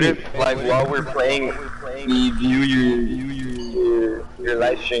 Wait, I what need- if, like, while we're playing, we view your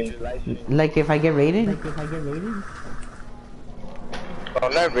live stream? Like if I get rated? Well,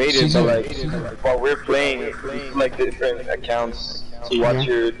 not rated, but like, while we're playing, we put, like, different accounts to watch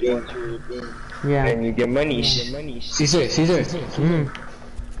Yeah. your doing, Yeah. and you get money. Caesar. Mm.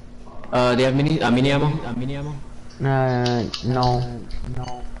 They have mini ammo? No.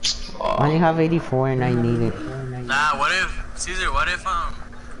 I only have 84 and I need it. Nah, what if, Caesar, what if,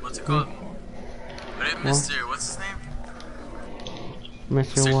 what's it called? What if Mr. What's his name?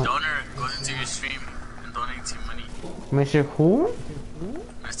 Mr. Mr. What? Donor goes into your stream and donates you money. Mr. Who?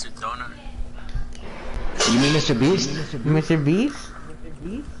 Mr. Donor. You mean Mr. Beast? Mr. Beast?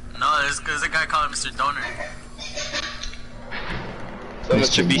 No, there's a guy called Mr. Donor. So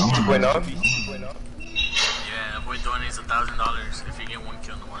Mr. Beast 2.0? Yeah, that boy donates $1,000 if you get 1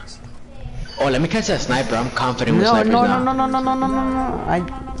 kill in the once. Oh, let me catch that sniper. I'm confident with No, snipers no, now.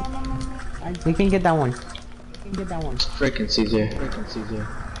 We can get that one. Freaking Caesar.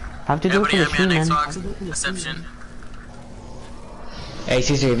 Have to do it Everybody for the have me stream, on man. Xbox. Deception. Hey,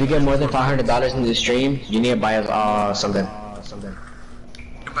 Caesar, if you get more than $500 in the stream, you need to buy us something.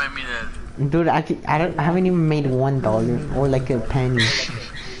 You can buy me that. Dude, actually, I haven't even made $1 or like a penny.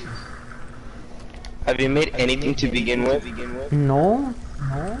 Have you made anything to begin with? No?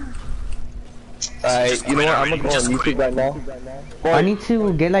 You know what? I'm gonna go on YouTube right now. I need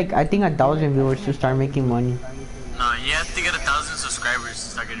to get like, I think 1,000 viewers to start making money. No, you have to get 1,000 subscribers to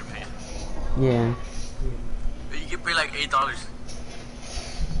start getting paid. Yeah. But you get paid like $8.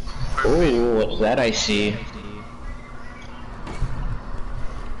 Ooh, what's that I see?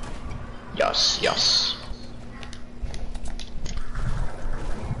 Yes.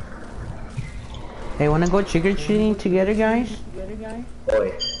 Hey, wanna go trick-or-treating together, guys?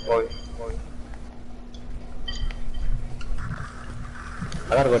 Boy.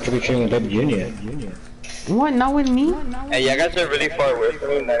 I gotta go trick-or-treating with Baby Junior. What, not with me? Hey, you guys are really far away from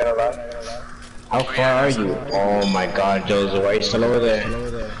me, not gonna lie. How far are you? Oh my god, Joseph, why are you still over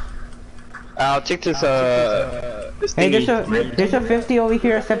there? I'll take this, this Hey, thingy. there's a 50 over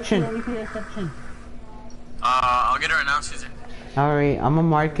here reception. I'll get it right now, Caesar. Alright, I'm gonna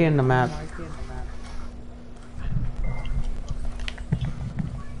mark it in the map.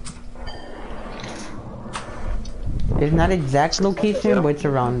 It's not exact location, but it's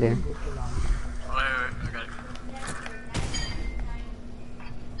around there. Wait, I got it.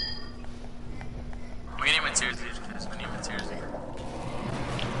 We need materials, guys. We need materials.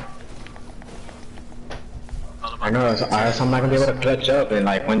 I know, so I'm not gonna be able to clutch up and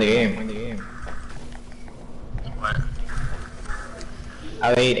like win the game. What?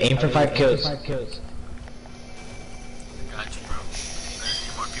 I mean, aim for 5 kills. Got you, bro. I just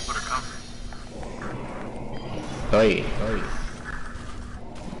need more people to come. Oi.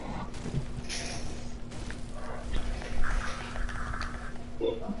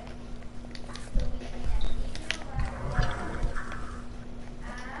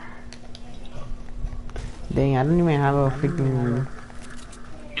 Dang, I don't even have a freaking...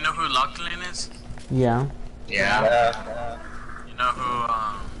 You know who Lachlan is? Yeah. Yeah. You know who,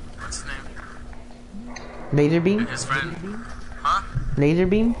 what's his name? Laser beam? His friend. Huh? Laser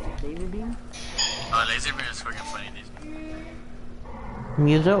beam? Oh, Laser Beam is fucking funny, dude.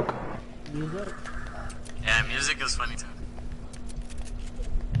 Music? Yeah, music is funny too.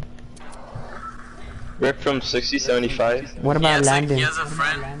 Rick from 6075. What about Landon? He has a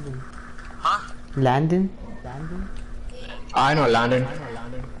friend. Huh? Landon? I know, Landon.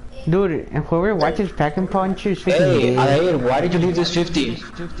 Dude, and whoever watches Pack and Punch is freaking Hey, gay. Alain, why did you leave this 50?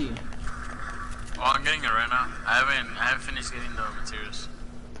 Oh, I'm getting it right now. I haven't finished getting the materials.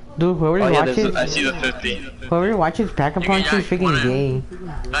 Dude, whoever Oh yeah, watches... I see the 50. Whoever watches Pack and Punch is freaking gay.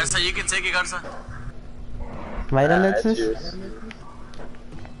 Garza, you can take it, Garza. Right, Alexis?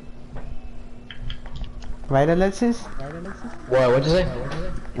 Right, Alexis? What'd you say?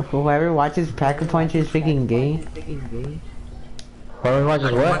 Whoever watches Pack and Punch is freaking gay. Whoever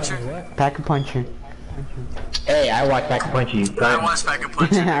watches what? Puncher? Pack and Puncher. Hey, I watch Back and Punch you. I watched Pack and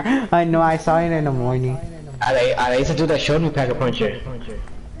Puncher. I know, I saw it in the morning. I used to do that showed me Pack and Puncher.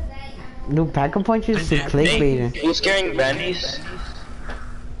 Dude, Pack and Punch is clickbaiting. Who's carrying bandies?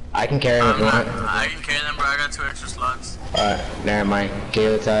 I can carry them if you want. I can carry them, bro. I got 2 extra slots. Alright, never mind. Okay,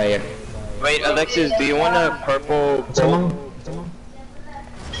 let's tell you. Wait, Alexis, do you want a purple bolt?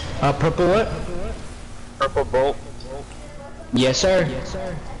 Purple what? Purple bolt? Yes, sir.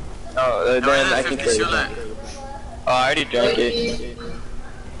 Oh, then I can 50 carry shoe it. leg. Oh, I already drank it.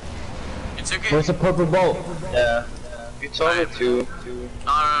 You took it? What's a purple bolt? Yeah. You told me to.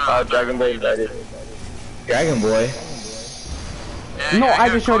 No. Dragon Ball invited. Dragon Boy. Yeah, No, I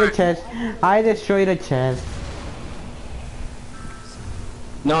got destroyed a card. chest. I destroyed a chest.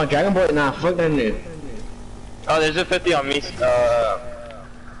 No, Dragon Boy, nah, fuck that dude. Oh, there's a 50 on me.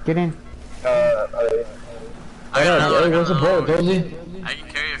 Get in. I got another, Hey, what's a bolt, Dozy? I can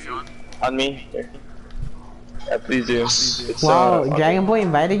carry it if you want. On me. Here. Yeah, please do. It's, Wow, Dragon Boy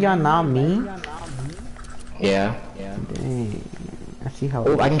invited y'all, not me? Yeah. Dang. I see how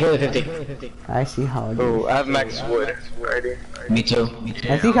Oh, it I is. can kill the 50. I see how it is. Oh, I have max wood. Already. Me too.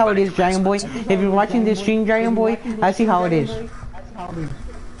 I see how it is, Dragon Boy. If you're watching this stream, Dragon Boy, I see how it is.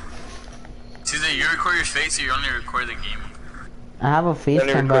 It's either you record your face or you only record the game. I have a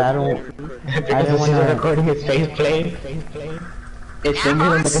FaceTime, but I don't... Because don't this is wanna- recording his face playing. It's fingers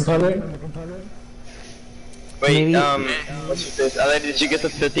on the controller. Wait, Maybe- what's this? Ale, did you get the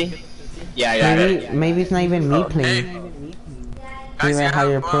 50? Yeah. Maybe it's not even me Hey, playing. guys, You're you a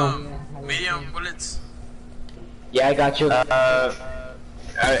higher have pro. medium bullets. Yeah, I got you. I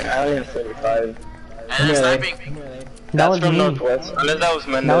only have 75. And Yeah. then sniping. That That's was from me. Northwest. Unless that was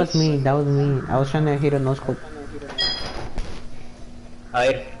Mendes. That was me. That was me. I was trying to hit a no scope.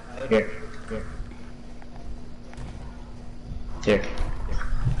 Here. Here. Here.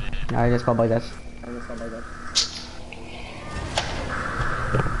 Alright, let's go, boyzas.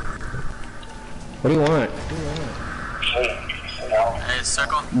 What do you want? Hey,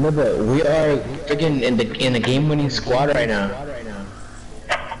 circle. No, but we are freaking in the game-winning squad right now.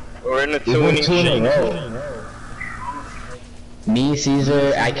 We're in a We won 2-winning 2 in a streak. row. Me,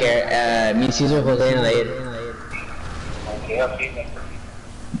 Caesar, I care. Me, Caesar, Jose, and Laid.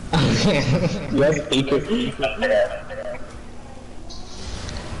 Yes, speaker.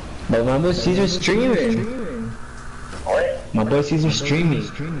 But my boy Caesar's streaming. My boy Caesar's streaming.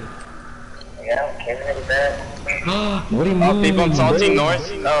 What do you mean? People on Salty North,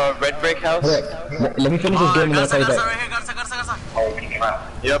 Red Brick House. Let me finish this game and then I'll call you back. Right here,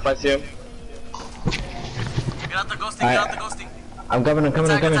 Garza. Yep, I see him. Get out the ghosting, get out the ghosting. I'm coming.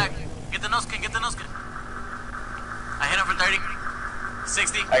 Attack. Get the nose kick, get the nose kick. I hit him for 30.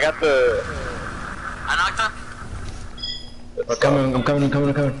 60. I got the... I knocked him. I'm coming.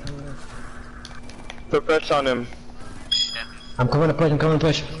 Put pressure on him. Yeah. I'm coming to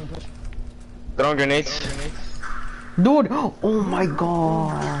push. Throwing grenades. Dude, oh my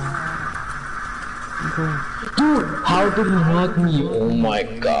god. Dude, how did he knock me? Oh my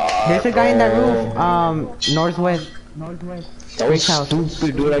god. There's a guy in that roof, northwest. That was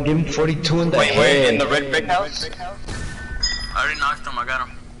stupid, dude. I gave him 42 in the Wait, head. we're in the Red Brick House? I already knocked him, I got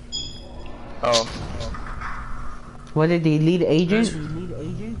him. Oh. Was it the lead agent?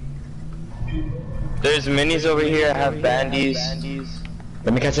 There's minis over here, I have bandies.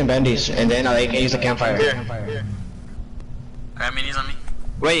 Let me catch some bandies, and then I can use the campfire. Here. I got minis on me.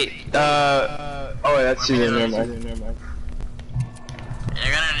 Wait, oh, that's you, never mind. Yeah,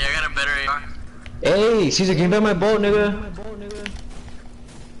 I got a better AR. Hey, Caesar, give me back my boat, nigga.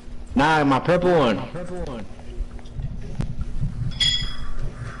 Nah, my purple one.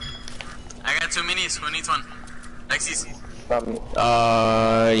 I got 2 minis, who needs one? Lexi's.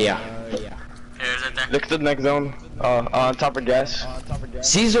 Yeah. Here's right there. Look at the next zone. On top of gas.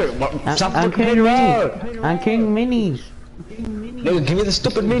 Caesar, stop I'm fucking carrying around. minis. I'm carrying minis. Nigga, give me the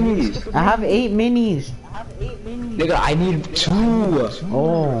stupid minis. I have 8 minis. Nigga, I need 2.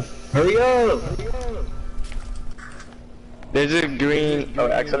 Oh. Hurry up. There's a green. Oh,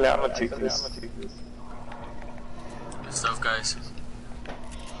 actually, I'm gonna take this. Good stuff, guys.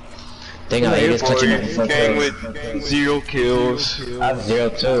 Dang, I is touching my Gang with 0 kills. I have 0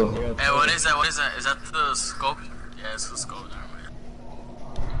 too. Hey, what is that? Is that the scope? Yeah, it's the scope. Never mind.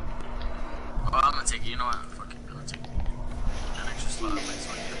 Oh, I'm gonna take it. You know what? Fuck it. I'm gonna take it. An extra slot.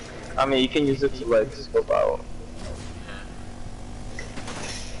 I mean, you can use it to like scope out.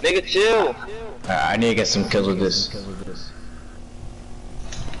 Nigga, chill. I need to get some kills with this.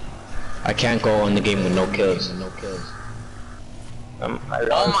 I can't go on the game with no kills. Oh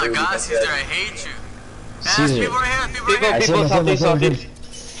my god, Caesar, I hate you. Yeah, there's Caesar. people right here, people right here. People, southeast.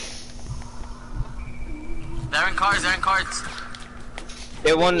 They're in cars.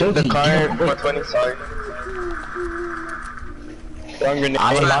 It won the car for 20, sorry. Throwing grenade.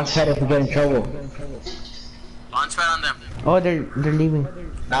 I will launch pad if we get in trouble. Launch pad on them. Oh, they're leaving.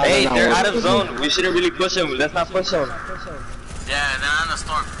 Hey, they're out of zone. We shouldn't really push them. Let's not push them. Yeah, they're in the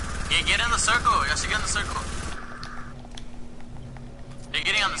storm. Get in the circle. You should get in the circle. They're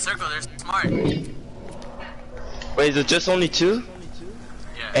getting on the circle. They're smart. Wait, is it just only 2?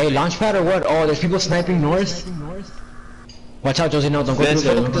 Yeah. Hey, launch pad or what? Oh, there's people sniping north. Watch out, Josie. No, don't go Let's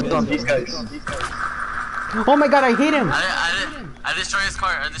through focus on these guys. Oh my god, I hit him. I destroyed his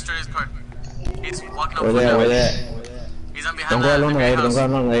car. He's walking up. Where there? He's on behind. Don't go alone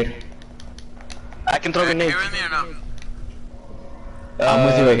later. I can throw Are you grenades. with me or no? I'm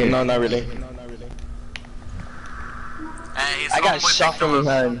with you right here. No, not really. Hey, he's I got homeboy shot picked from us.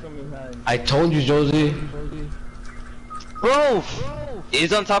 behind. I told you, Josie. Bro!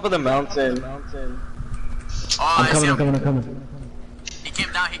 He's on top of the mountain. Oh, I'm I see coming. him. He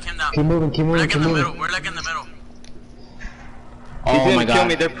came down. Keep moving. We're like in the middle. We're like in the middle. He's Oh my gonna kill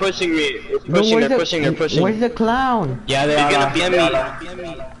me. god. They're pushing me. No, They're pushing. Where's the clown? Yeah, they He's are. gonna PM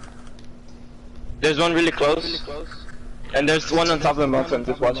me. There's one really close. And there's one on top of the mountain.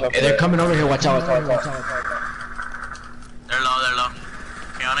 Just watch out. Hey, they're coming over here. Watch out. They're low.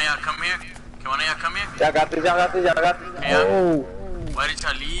 Can one of y'all come here? I got this. Oh, Why did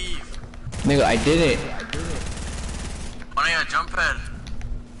y'all leave? nigga, I did it. One of y'all jump pad.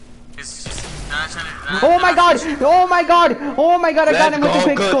 He's not trying to. Oh my god! Oh my god! Oh my god, I got Let's him with the go.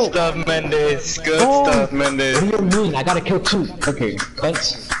 quick Good scope. stuff, Mendes. Good Oh. stuff, Mendes. What do you mean? I gotta kill 2. Okay,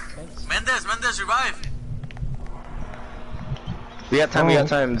 thanks. Mendes, revive. We got time.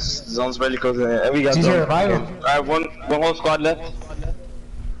 The zone's barely closing in. And we got Caesar, zone. revive him. Alright, one whole squad left.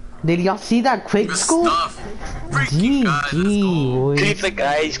 Did y'all see that quick Good scope? stuff. Freaking guys, let's GG, go. boys. Clip it,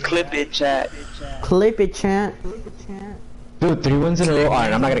 guys. Clip it, chat. Clip it, chat. Dude, 3 wins in a row.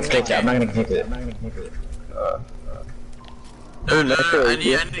 Alright, I'm not gonna click it. I'm not gonna click it. Dude, I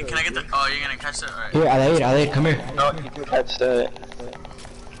need, can I get the, oh, you're gonna catch that? Alright. Here, Alaid, come here. No, you can catch that.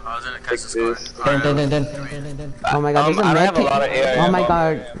 I was gonna catch the score. Then. Oh my god, there's a I don't med have a lot of kit. AR Oh my ammo.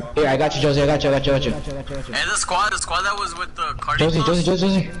 god. Here, I got you, Josie. I got you. And the squad that was with the Josie.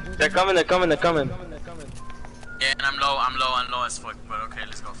 Cardinals. They're coming. Yeah, and I'm low as fuck, but okay,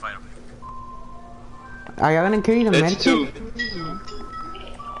 let's go fight them. Are y'all gonna carry the med It's kit? 2.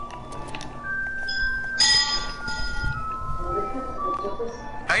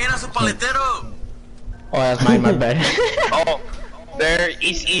 ¡Caguen a su paletero! Oh, that's mine, my bad. Oh, they're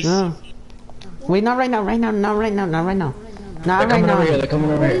east. No. Wait, not right now. They're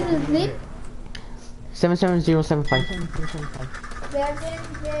coming over here. 77075. 770.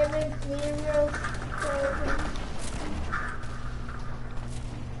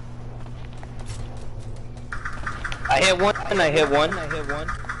 I hit one.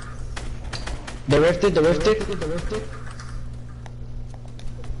 They rifted.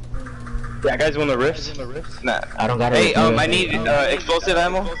 Yeah, guys want the rifts? Nah. I don't got it. Hey, I need explosive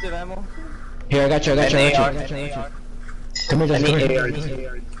ammo. Here, I got you. And AR. Come here, I Josie. need AR.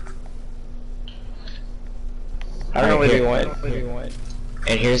 I don't know where they went.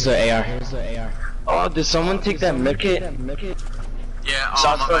 And here's the AR. Oh, did someone take that medkit? Yeah,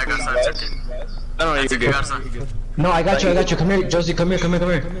 oh my bad, guys, I took it. I don't know. I took it, You're guys. good. No, I got you. Come here, Josie. Come here. Come up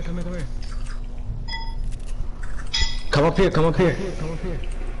here.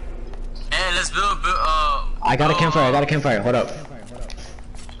 Hey, let's build, I got a campfire. Hold up.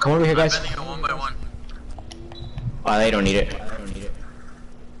 Come over here, guys. I'm bending it one by one. Oh, they don't need it.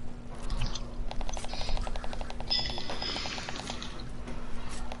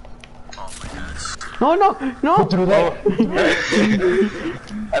 Oh my gosh. No. Through there.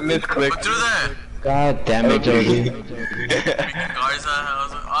 I misclicked. Put through there! God damn it, Josie. Freaking Garza,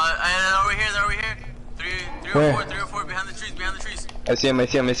 and over here. Three Where? or four, behind the trees. I see him.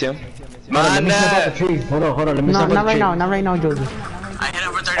 Let me snap out the tree. Hold on. Let me No, snap out not the tree. right now, Josie. I hit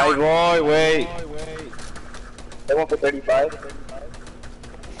him for Hey, 31. Roy, wait. They went for 35.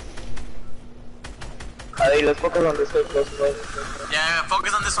 Hey, let's focus on this one. Yeah,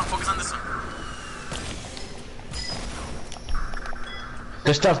 focus on this one.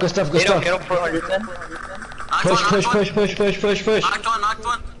 Good stuff. Hit him 410. Push. Knocked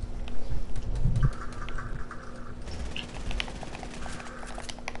one.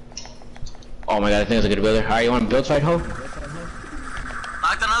 Oh my god, I think it's a good builder. Alright, you want to build fight, ho? Knocked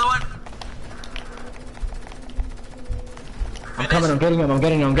another one. I'm coming, I'm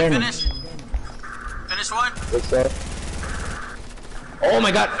getting him. Finish one. What's up? Oh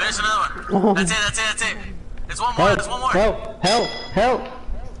my god! Finish another one. Oh. That's it. There's one more. Help!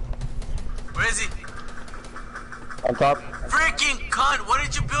 Where is he? On top. Freaking cunt! What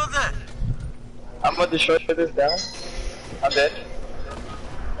did you build that? I'm about to shut this down. I'm dead.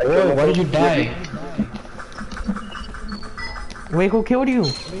 Oh, why did you die? Wait, who killed you?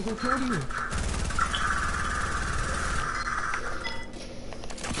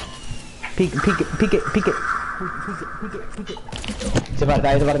 Peek it. He's about to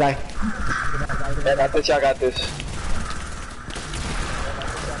die. Yeah, I got this.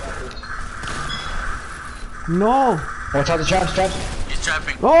 No. Watch out the traps. He's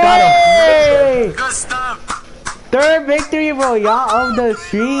trapping. Oh, hey! Good stuff. Third victory, bro. Y'all of the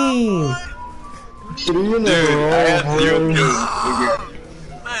stream. 3 in a Dude, row. I have 0 kills.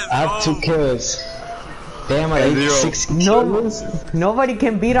 I have 2 kills. Damn, I ate 6 kills. Nobody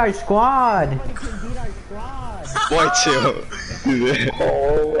can beat our squad. Boy, chill.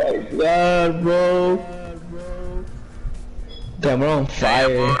 Oh my god, bro. Damn, we're on fire.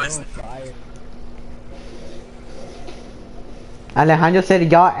 boys. Alejandro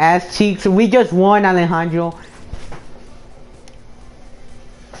said y'all ass cheeks. We just won, Alejandro.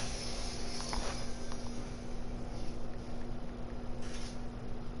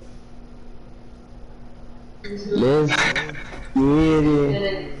 Let's get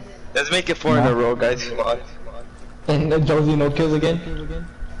it. Let's make it 4 in a row, guys. Come on. And then Josie, no kills again?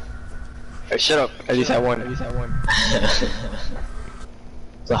 Hey, shut up. At least I won.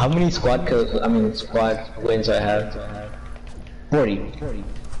 So how many squad wins I have? 40.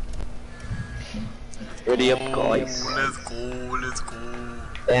 Ready up, guys. Let's go.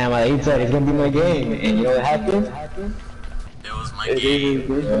 Damn, I hate that. It's gonna be my game. And you know what happened? It was my game.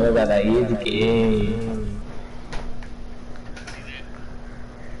 Oh, that I hate the game.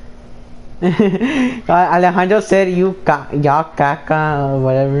 Alejandro said y'all caca or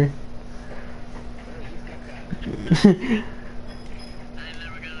whatever.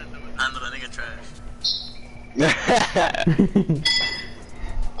 Handle that nigga trash.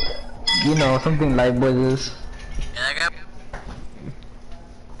 You know, something like boyzas. Yeah, that guy.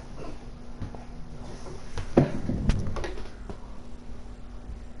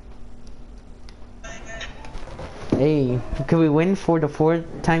 Hey, can we win for the 4th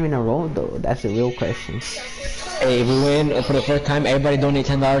time in a row though? That's the real question. Hey, if we win for the first time, everybody donate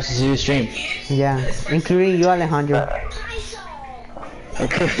 $10 to see the stream. Yeah, including you, Alejandro.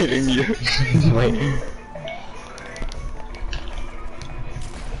 Including you.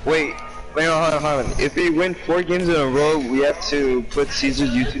 Wait. Wait, hold on. If we win 4 games in a row, we have to put Caesar's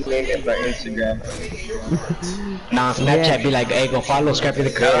YouTube name in our Instagram. Nah, Snapchat Yeah. be like, hey, go follow Scrappy the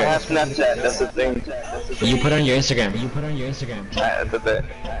I don't creator. have Snapchat, that's the thing. You put it on your Instagram. That's a bit.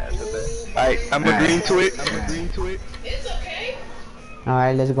 Alright, I'm agreeing to it.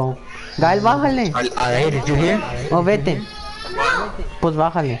 Alright, let's go. Gael, bájale. Alright, did you hear? Oh, vete. Pues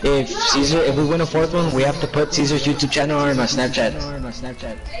bájale. If we win a 4th one, we have to put Caesar's YouTube channel on my Snapchat.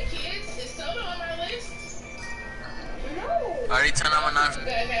 Already 10 on my knife.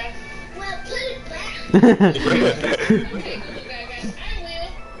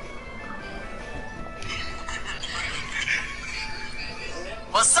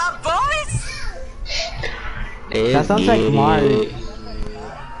 What's up, boys? That sounds like Mark.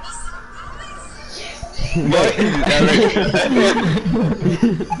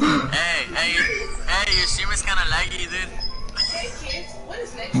 Hey, your stream is kinda laggy, dude.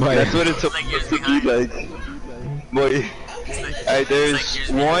 That's what it's Like supposed years to be behind. like. Boy. Alright, there's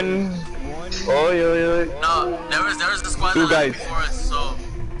one. Oh, yeah. No, there was a squad 2 that left guys. before us, so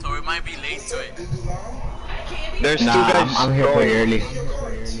we might be late to it. There's 2 Nah, guys. I'm here pretty early.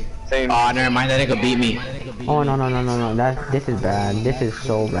 Same. Oh, never mind, that nigga beat me. Oh no. This is bad. This is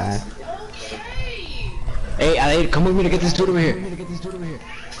so bad. Hey, Ade, come with me to get this dude over here.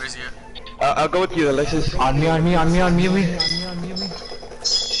 Where's he at? I'll go with you, Alexis. On me.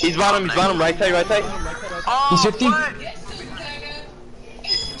 He's bottom, right side. Oh, He's 50. what? I'm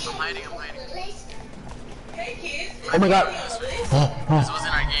hiding. Oh my god. This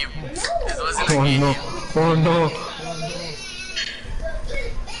wasn't our game. This wasn't our game. Oh no.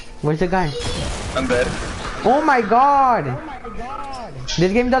 Where's the guy? I'm dead. Oh my god!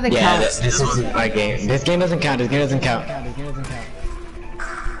 This game doesn't Yeah, count. this is my game. This game doesn't count. Bitch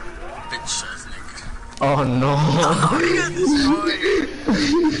ass nigga. Oh no. Oh, you got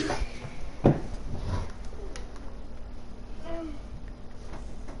destroyed.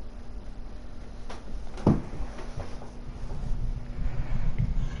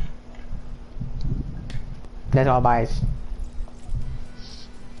 That's all buys.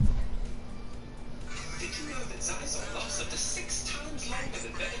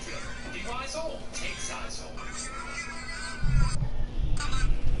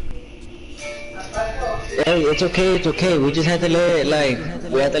 Hey, it's okay. We just had to let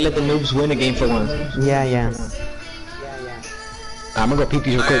the noobs win a game for once. Yeah. I'm gonna go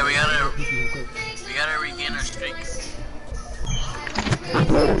pee real quick. Alright, we gotta regain our streak.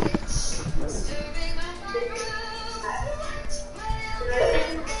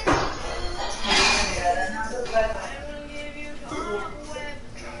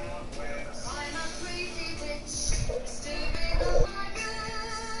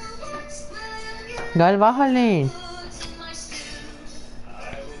 Gael, bájale.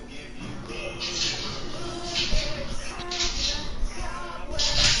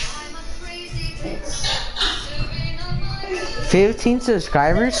 $15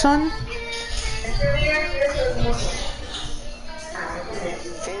 subscribers, son?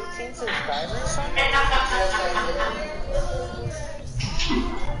 15 subscribers, son?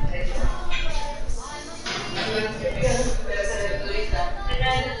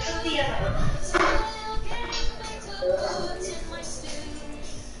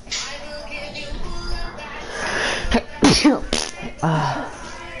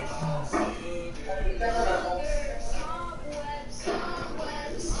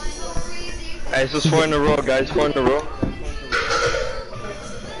 Alright, this is 4 in a row, guys. 4 in a row.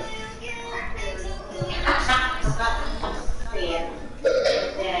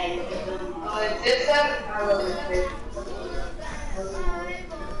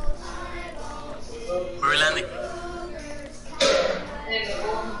 Where we landing?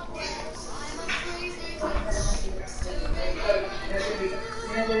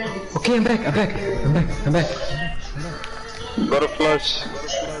 Okay, I'm back. Go to flush.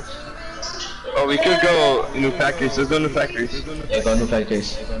 Oh, we could go new factories. Let's go new factories. Yeah, go into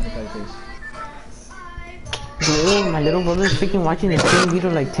factories. Dude, my little brother's freaking watching the same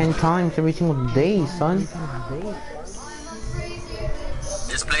video like 10 times every single day, son.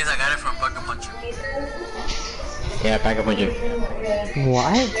 This place, I got it from Bucket Puncher. Yeah, Pack a Puncher.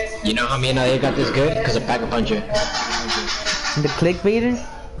 What? You know how me and I got this good? Because of Pack a Puncher. The clickbaiter?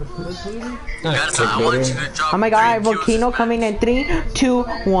 No, Guys, I want you to drop Oh my god, green volcano kills, coming in 3, 2,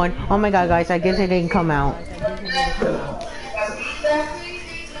 1. Oh my god, guys, I guess it didn't come out.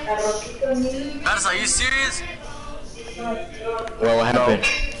 Guys, are you serious? Well, what happened?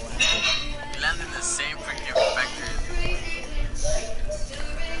 You landed in the same freaking factory.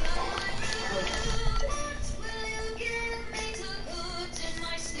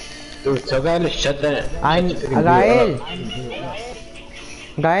 Dude, tell Gael to shut that. Gael.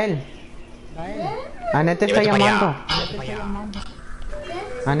 Gael. Anet te está llamando.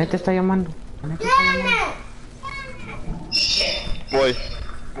 Anet te está llamando. Voy.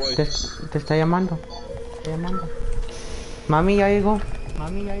 Te está llamando. Mami ya llegó.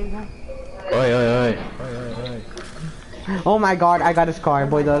 Oi, oi, oi. Oh my god, I got a scar,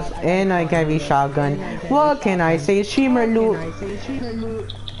 boy does. And a heavy shotgun. What can I say? Streamer loot.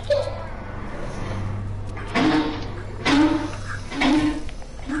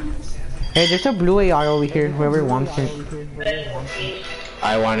 Hey, there's a blue AR over here, whoever wants it.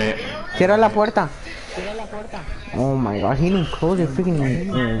 I want it. Cierra la puerta. Oh my god, he didn't close it freaking.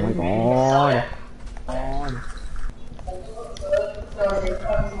 Oh my god.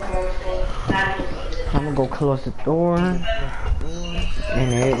 I'm gonna go close the door.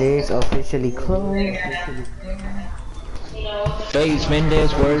 And it is officially closed. Face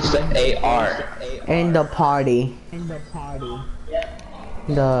Mendez, where's the AR? And the party.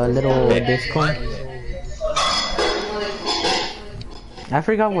 The little disco. I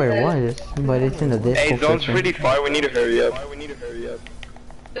forgot where it was, but it's in the disco. Hey, zone's section. pretty far. We need to hurry up. Oh,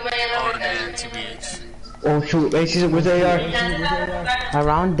 man, TBH. Oh shoot, hey Caesar, where's the AR?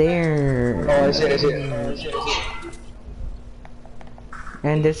 Around there. Oh, I see it, I see it.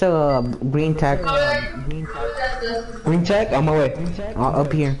 And there's a green tag Green tag? On my way.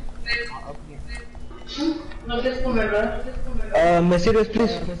 up here. Mercedes,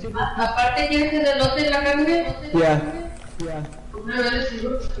 please. Aparte, ¿quieres el elote y la carne? Yeah.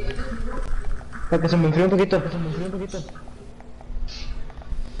 Para que se me enfríe un poquito.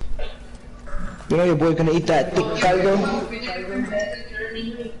 You know your boy gonna eat that thick caldo.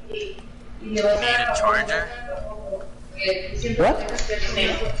 Need a charger? What?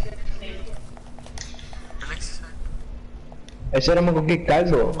 I said I'm gonna get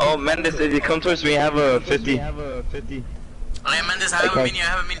caldo. Oh, Mendes, if you come towards me, I have a 50. Oh, yeah, Mendes, I have a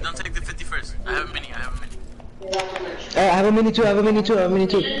mini, Don't take the 50 first. I have a mini. Hey, I have a mini too,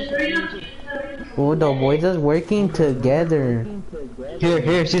 Oh, the boys are working together.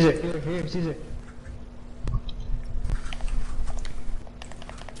 Here, Caesar.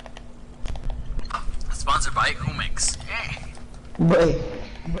 Sponsored by Humix. Wait.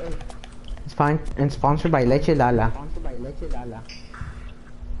 It's fine and sponsored by Leche Lala.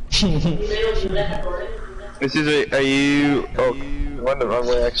 This is are you? Oh, you went the wrong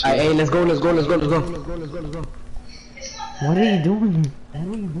way actually. Hey, let's go. What are you doing?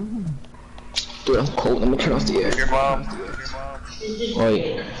 Dude, I'm cold. I'm gonna turn off the air. Your mom.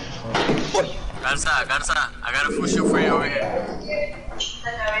 Wait. Garza, I got a food shoot for you over here.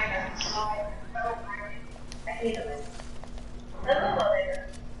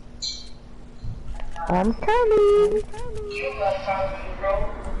 I'm coming.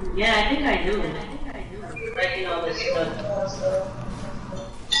 Yeah, I think I do. Writing all this stuff.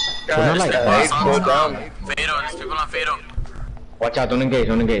 Guys, like hey, slow down. Fado, there's people on Fado. Watch out, don't engage.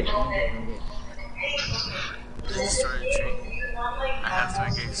 There's a storage tree. I have to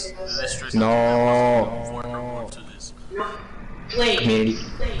engage. This tree is No. vulnerable to this. Wait, Community.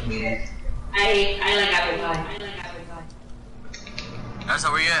 I like apple pie. Garza,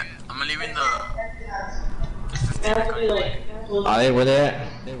 where you at? I'm leaving the 50 I have to be like, Alright, where they at?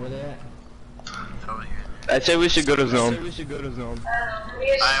 over here. I say we should go to zone. Alright,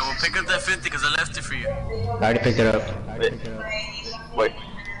 we'll pick up that 50 because I left it for you. I already picked it up. Wait.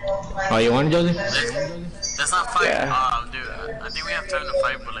 Oh, you want it, Josie? Let's not fight. Yeah. Dude, I think we have time to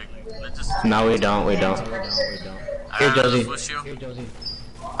fight, but like, let's just. No, we don't. I Here, got another Josie. food shoot.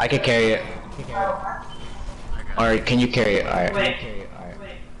 I can carry it. Alright, can you carry it? Alright. wait.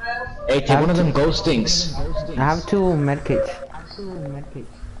 Hey, take one of them ghost things. I have 2 medkits.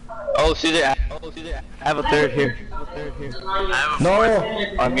 Oh, Caesar, I have a third here. I have a No!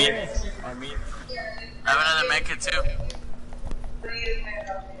 fourth. On me. I have another medkit too.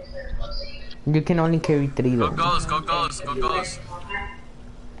 You can only carry 3 though. Go goes.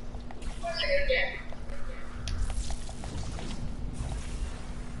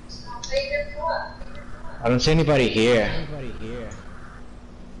 I don't see anybody here.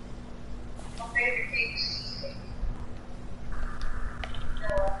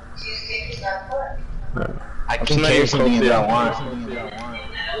 I can carry something if I want.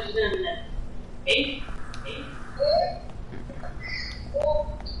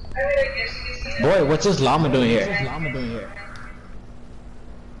 Boy, what's this llama doing here?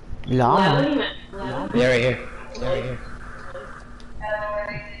 Llama? Yeah, right here.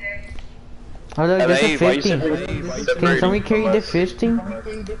 Oh look, there's a Hey, why you 15. Can somebody carry the 15? Yeah,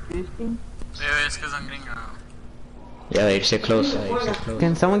 it's because I'm getting Yeah, they sit close.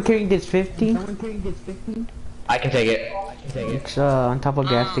 Can someone carry this 50? I can take it. It's on top of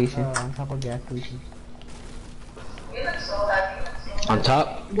gas station. On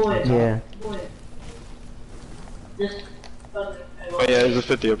top? Yeah. Oh yeah, there's a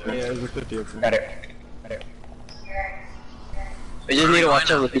 50 up here. Got it. I just need to watch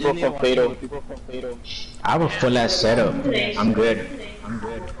out the people from Fatal. I have a full ass setup. I'm good.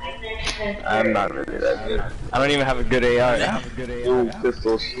 I'm not really that good. I don't even have a good AR. I have a good AR. Ooh,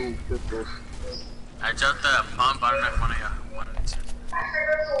 pistols. I dropped the pump. I don't know if one of y'all wanted to.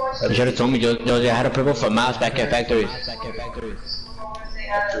 You should have told me, Josie. I had a purple for mouse back at factories. I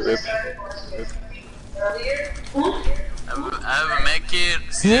have a med kit.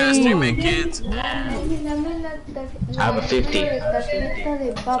 See, there's 3 med kits. I have a 50. So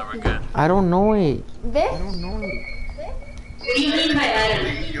we're good. I don't know it. ¿Ves? What do you mean by that?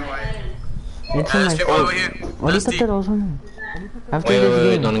 It's in There's my people over here. Ahorita Dusty. te lo uso. After Wait,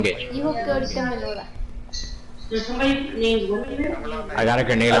 this don't game. engage. Dijo que ahorita me lo da. There's somebody named William. I got a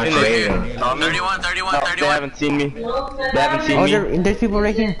grenade I launcher think right they here. saw me. 31, 31, No, they 31. haven't seen me. They haven't seen Oh, me. there's people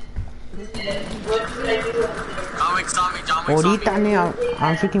right here. John Wick saw me. John Wick saw Ahorita, me. I'm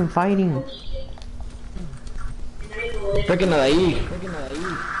freaking fighting. Freaking ahí.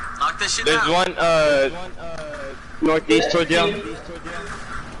 Knock this shit There's down. one northeast towards you.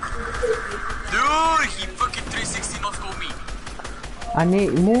 Dude, he fucking 360 no scope me. I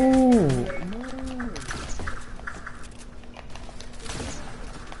need move.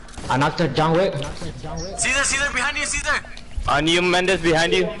 I knocked out John Wick. Caesar, behind you, Caesar. On you, Mendes,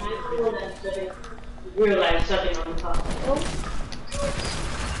 behind you. Realize something on the top.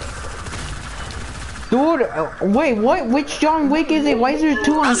 Dude, wait, what? Which John Wick is it? Why is there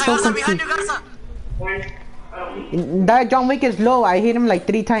two? I'm so Garza, behind confused. you, Garza. That John Wick is low. I hit him like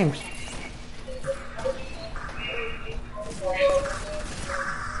 3 times.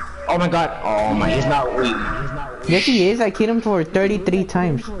 Oh my god. Oh my, he's not weak. Yes, he is. I hit him for 33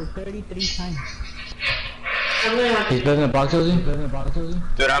 times. He's building a box, Josie?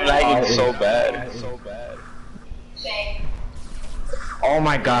 Dude, I'm lagging so bad. Oh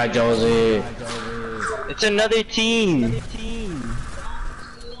my god, Josie. It's another team.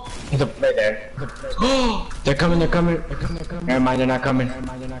 He's up right there. They're coming. Never mind, they're not coming.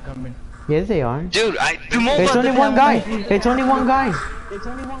 Yes, they are. Dude, There's only one guy. It's only one guy. It's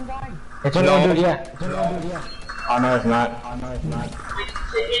only one dude, yeah. Oh no, it's not.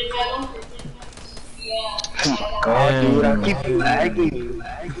 God, dude, I keep lagging.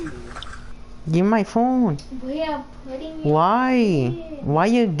 Give me my phone. We are putting it. Why? Why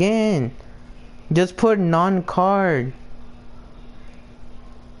again? Just put non-card.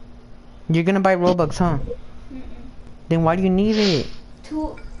 You're gonna buy Robux, huh? Then why do you need it?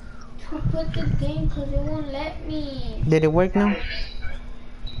 To put the game because it won't let me. Did it work now?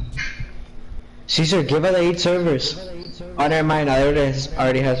 Caesar, give her the 8 servers. Oh, never mind, I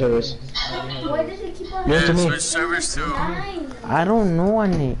already has servers. Why does it keep on Give it to Yeah, me. switch servers too. I 9? I don't know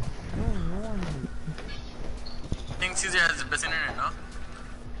on it. think Caesar has the best internet, no?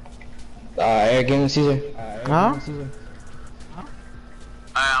 Eric, give him Caesar. Huh?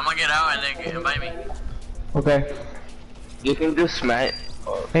 Alright, I'm gonna get out and then invite me. Okay. You can just smack.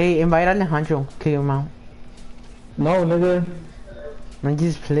 Hey, invite Alejandro. Kick him out. No, nigga. I'm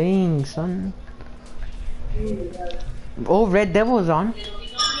just playing, son. Oh, Red Devil's on.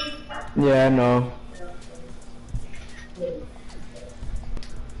 Yeah, I know.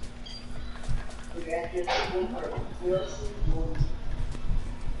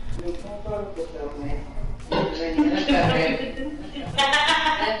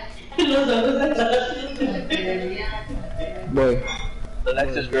 Boy.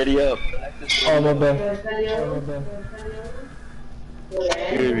 Alexa's ready up. Oh, my bad.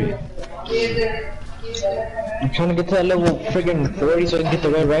 Baby. I'm trying to get to that level friggin' 40 so I can get the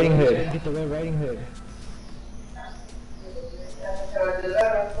Red Riding Hood.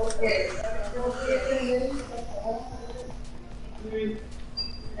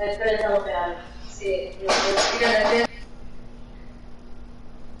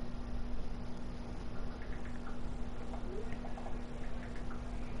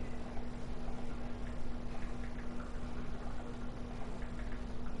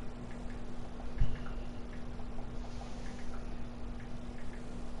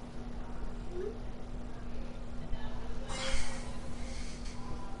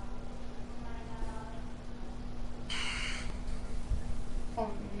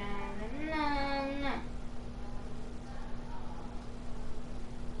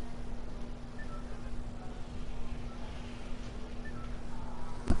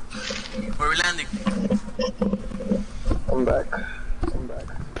 Where we landing? I'm back.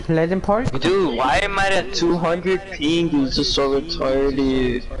 Pleasant Park? Dude, why am I at 200 ping? It's just so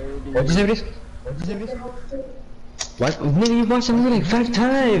retarded. What did you say? What? Nigga, you watched the movie like 5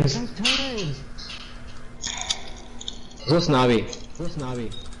 times. So snobby. Hey,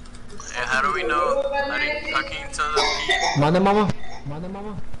 how do we know? How can you tell the peak? Mama.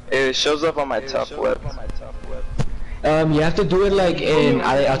 It shows up on my top left. You have to do it like in.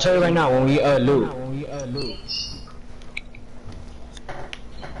 I'll tell you right now when we loot.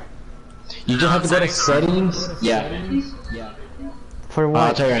 You just have to go to settings. Yeah. For I'll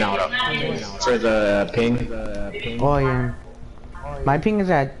what? tell you right now. For the ping. Oh yeah. My ping is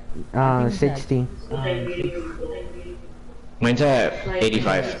at 60. Mine's at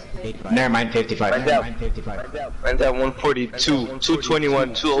 85. Never mind, 55. Mine's at 142,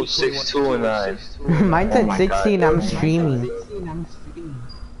 221, 206, 209. Mine's at 60 and I'm streaming.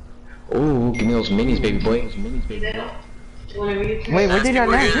 Ooh, give me those minis, baby boy. Wait, where did y'all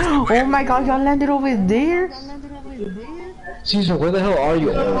land? Oh my god, y'all landed over there? Caesar, where the hell are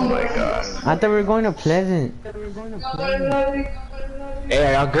you? Oh my god. I thought we were going to Pleasant. Hey,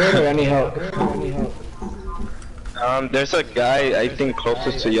 are y'all good or any help? There's a guy I think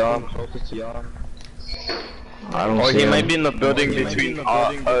closest to y'all. I don't Or see he him. might be in the building between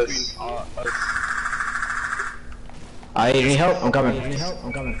us. I need help. I'm coming. No, he's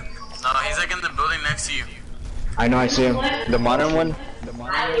like in the building next to you. I know, I see him. The modern one?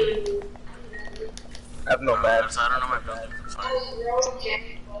 I have no maps. I don't know my building.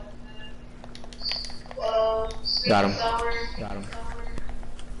 Sorry. Got him.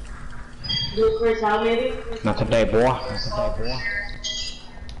 Not today, boy.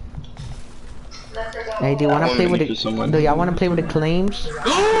 Hey, do you wanna play with the do y'all wanna play with the claims?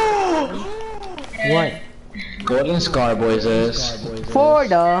 What? Golden Scar, boyzas. For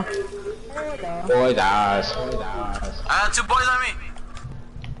the Boyzas. I got 2 boys on me.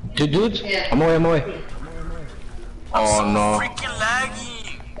 2 dudes? I'm away. Oh no. Freaking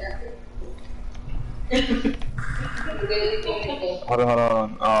lagging. Hold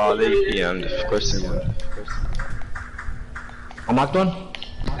on. Oh, they PM'd. Of course they would. I knocked one.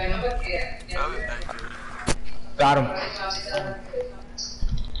 Got him.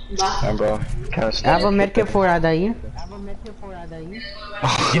 Yeah, bro. Kinda I have a medkit for Adair.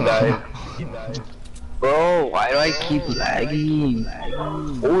 He died. Bro, why do I keep lagging?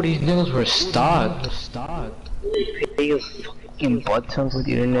 Oh, these niggas were stuck. Pay your fucking buttons with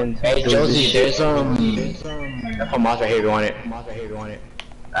your internet. Hey, Josie, there's a mouse right here if you want it.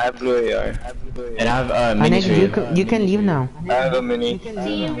 I have blue AR. And I have I minis for you. you can leave now. I have a mini.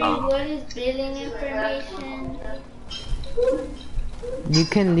 Siri, what is billing information? You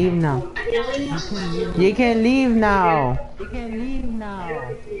can leave now. You can leave now.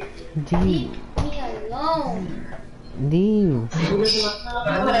 Leave. Leave me alone. Leave.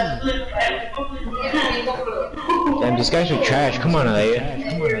 Damn, these guys are trash. Come on, Alea.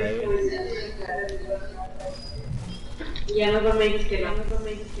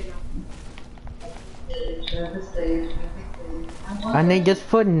 And they just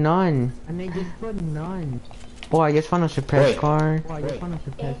put none. Oh, I just found a suppress Wait. card. It just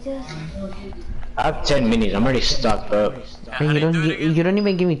I have 10 minis. I'm already stuck up. And you don't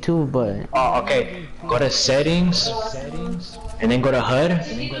even give me 2, but Oh, okay. Go to settings. And then go to HUD.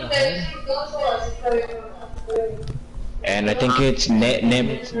 And I think it's net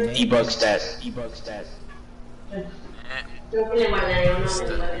debug stats.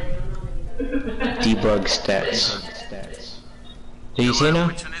 Debug stats. Do you see it now?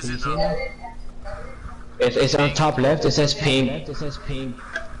 Which one is it though? It's on top left. It says ping.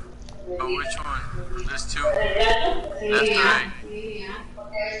 Oh, which one? There's 2. Left or right?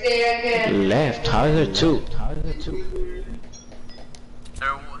 Left. How is there 2?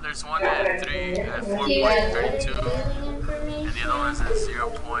 There's one at 4.32, and the other one's at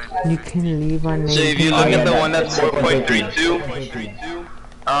 0. you can leave on So if you look at the one that's 4.32,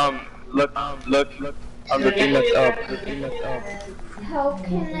 look on the thing that's up. how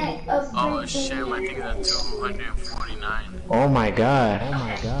can I upgrade Oh shit, my thing is at 249. Oh my god.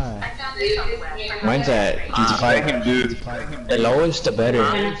 Mine's at Fucking dude. the lowest, the better.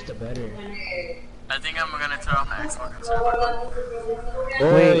 I think I'm gonna turn off my Xbox and server.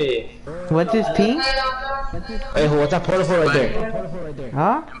 Wait. What's his ping? Hey, what's that portal for right there?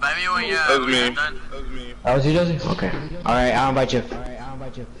 Huh? Invite me when That was you're me. done. That was you, Josie? Okay. Alright, I'll invite you.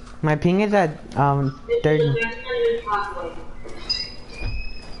 My ping is at 30.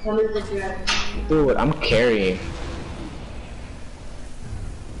 Dude, I'm carrying.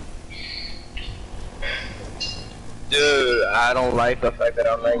 Dude, I don't like the fact that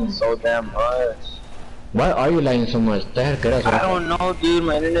I'm lagging so damn much. Why are you lagging so much? I don't know, dude.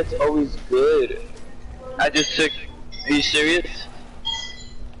 My internet's always good. I just took. Are you serious?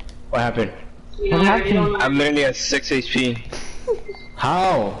 What happened? What happened? I'm literally at 6 HP.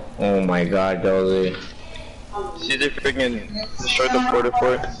 How? Oh my god, Dolly. Caesar freaking destroyed the porta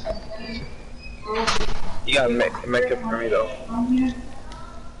fort. You got make up for me though.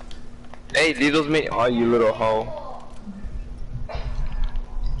 Hey, leave those me. Oh, you little hoe.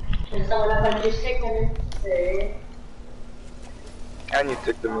 And you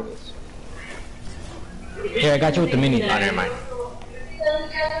took the minis. Here, I got you with the mini. Oh, never mind.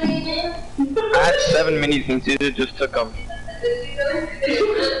 I had 7 minis and Caesar just took them.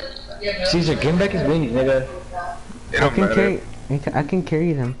 Caesar, give him back his minis, nigga. It don't matter. I can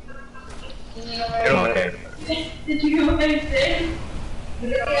carry them. It don't matter. Did you hear what I said?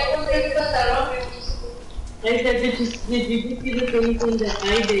 I said, did you see the same thing that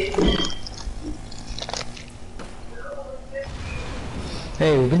I did?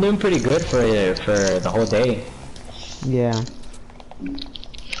 Hey, we've been doing pretty good for the whole day. Yeah.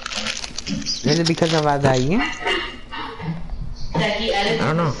 Is it because of Adai? That he added I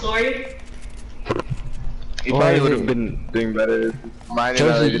don't know. to the story? He Or probably is would it- have been doing better. Mine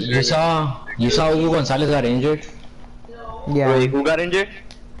Josie, and you saw Hugo Gonzalez got injured? Yeah. Wait, who got injured?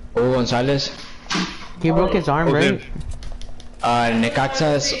 Hugo Gonzalez? He broke his arm, Who's right? him?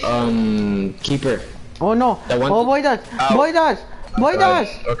 Necaxa's keeper. Oh no. The one- Oh, boy does. Ow. Boy does. Boy does.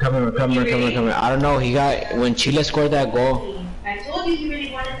 Oh, come here. I don't know, he got, when Chile scored that goal. I told you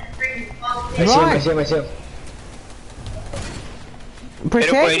really wanted to bring the I see him.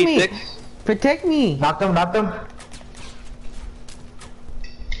 Protect me. 86? Protect me. Knocked him.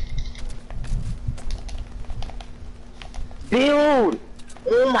 Dude!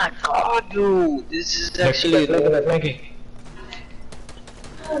 Oh my god, dude! This is actually. Look at that flanking.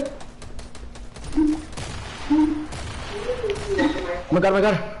 Oh my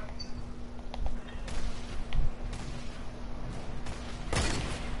god.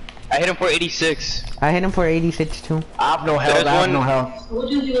 I hit him for 86. I hit him for 86 too. I have no health, There's one- I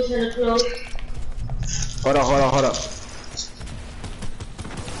told you he was gonna close. Hold up.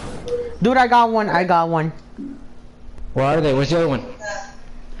 Dude, I got one. Where are they? Where's the other one?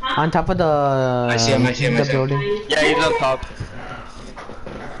 On top of the I see him. the building. Yeah, he's up top.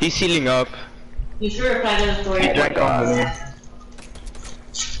 He's sealing up. You sure replied to the story? Oh my god.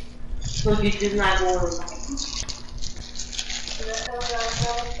 So you did not go over.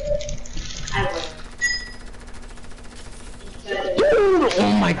 I would. Dude,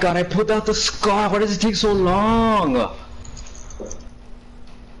 oh my god, I pulled out the scar. Why does it take so long?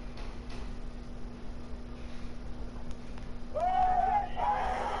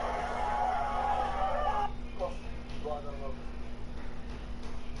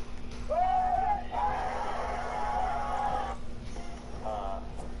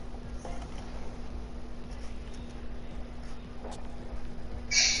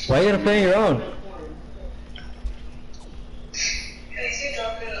 Why are you gonna play on your own?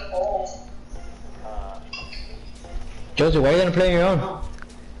 Josie, why are you gonna play on your own?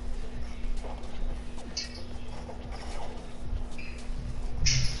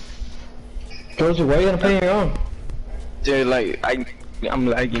 Josie, why are you gonna play on your own? Dude, like, I'm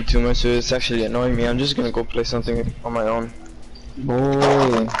lagging too much, so it's actually annoying me. I'm just gonna go play something on my own.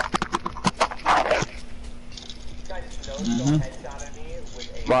 Boy.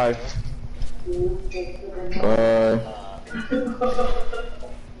 Bye.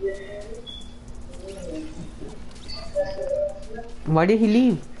 Why did he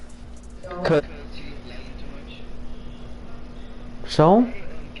leave? Cut. So?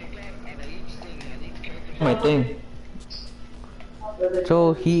 My thing.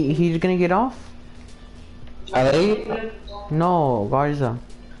 So he's gonna get off? Ali? No, Garza.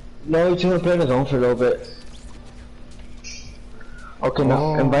 No, he's gonna play on his own for a little bit. Okay,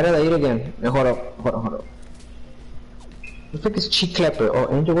 now invite Adair again. Now, hold up. Looks like it's cheek clapper.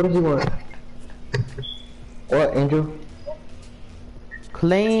 Oh, Angel, what does he want? What, Angel?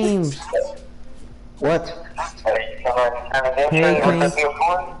 Claims. What? Hey, claims.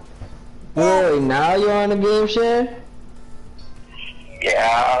 Boy, now you're on the game share?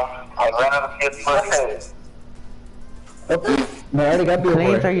 Yeah, I ran out of PS5. Okay. No, I already got the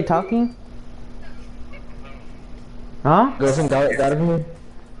Claims, are you talking? Huh? Girlfriend got it from me?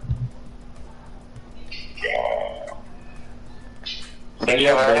 Can you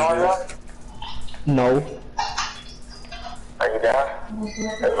hear anyone now? No. Are you down?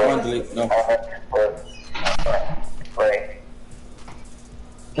 No. Wait.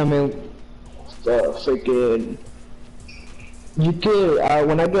 I mean, freaking... You could,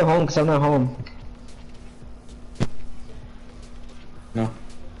 when I get home, cause I'm not home. No.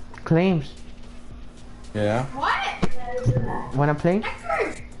 Claims. Yeah. Wanna play?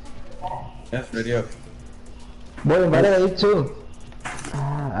 Yes, ready up. Boy, invited you too.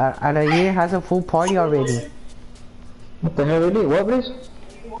 Alaye has a full party already. What the hell, really? What, please?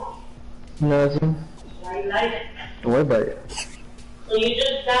 Nothing. Don't worry about it. So you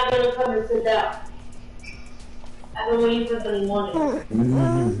just not gonna come and sit down. I've been waiting for the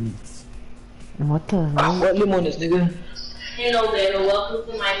limones. What the hell? What limones, nigga? Hello there,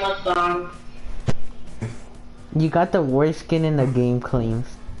 welcome to my mukbang. You got the worst skin in the game, Claims.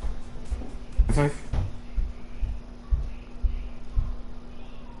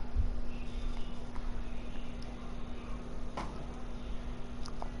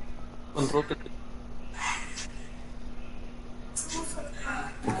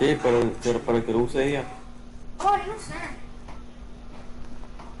 Ok, pero para que lo use ella. Oh, no sé.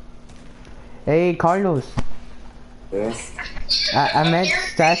 Hey, Carlos. Yeah. I meant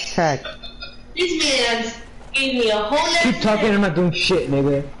Stash Track. This man gave me a whole lot. Keep talking, I'm not doing shit,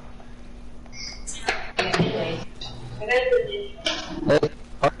 nigga. Anyway, I gotta put this. Hey,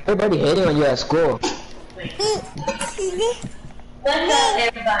 everybody hating on you at school. What's up,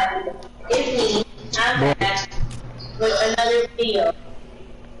 everybody? It's me. I'm back with another video.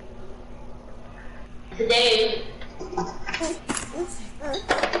 Today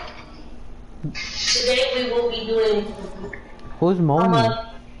we will be doing Who's moaning?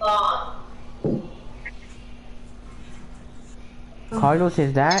 Carlos,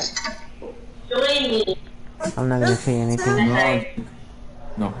 is that? Join me I'm not gonna say anything.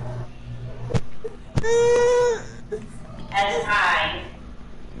 No. as I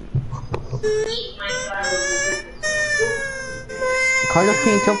eat my Starbucks. Carlos,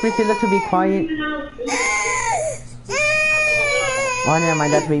 can you tell Priscilla to be quiet? Oh, never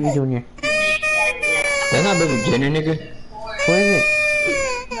mind, that's Baby Junior. That's not Baby Junior, nigga. Who is it?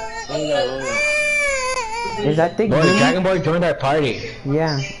 Is that Thick Boy, Junior? Dragon Boy joined our party.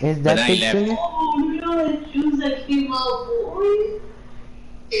 Yeah, is that But I Thick left. Junior? Oh no, it's just a female boy.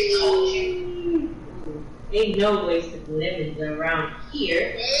 Ain't no wasted lemons around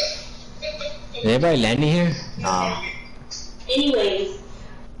here. Is everybody landing here? Nah. Anyways,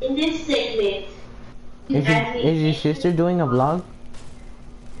 in this segment, Is your sister doing a vlog?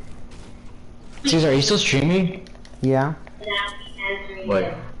 Caesar, are you still streaming? Yeah.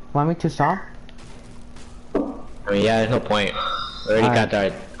 What? Want me to stop? I mean, yeah, there's no point. We already got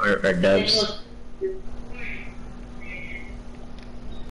our dubs.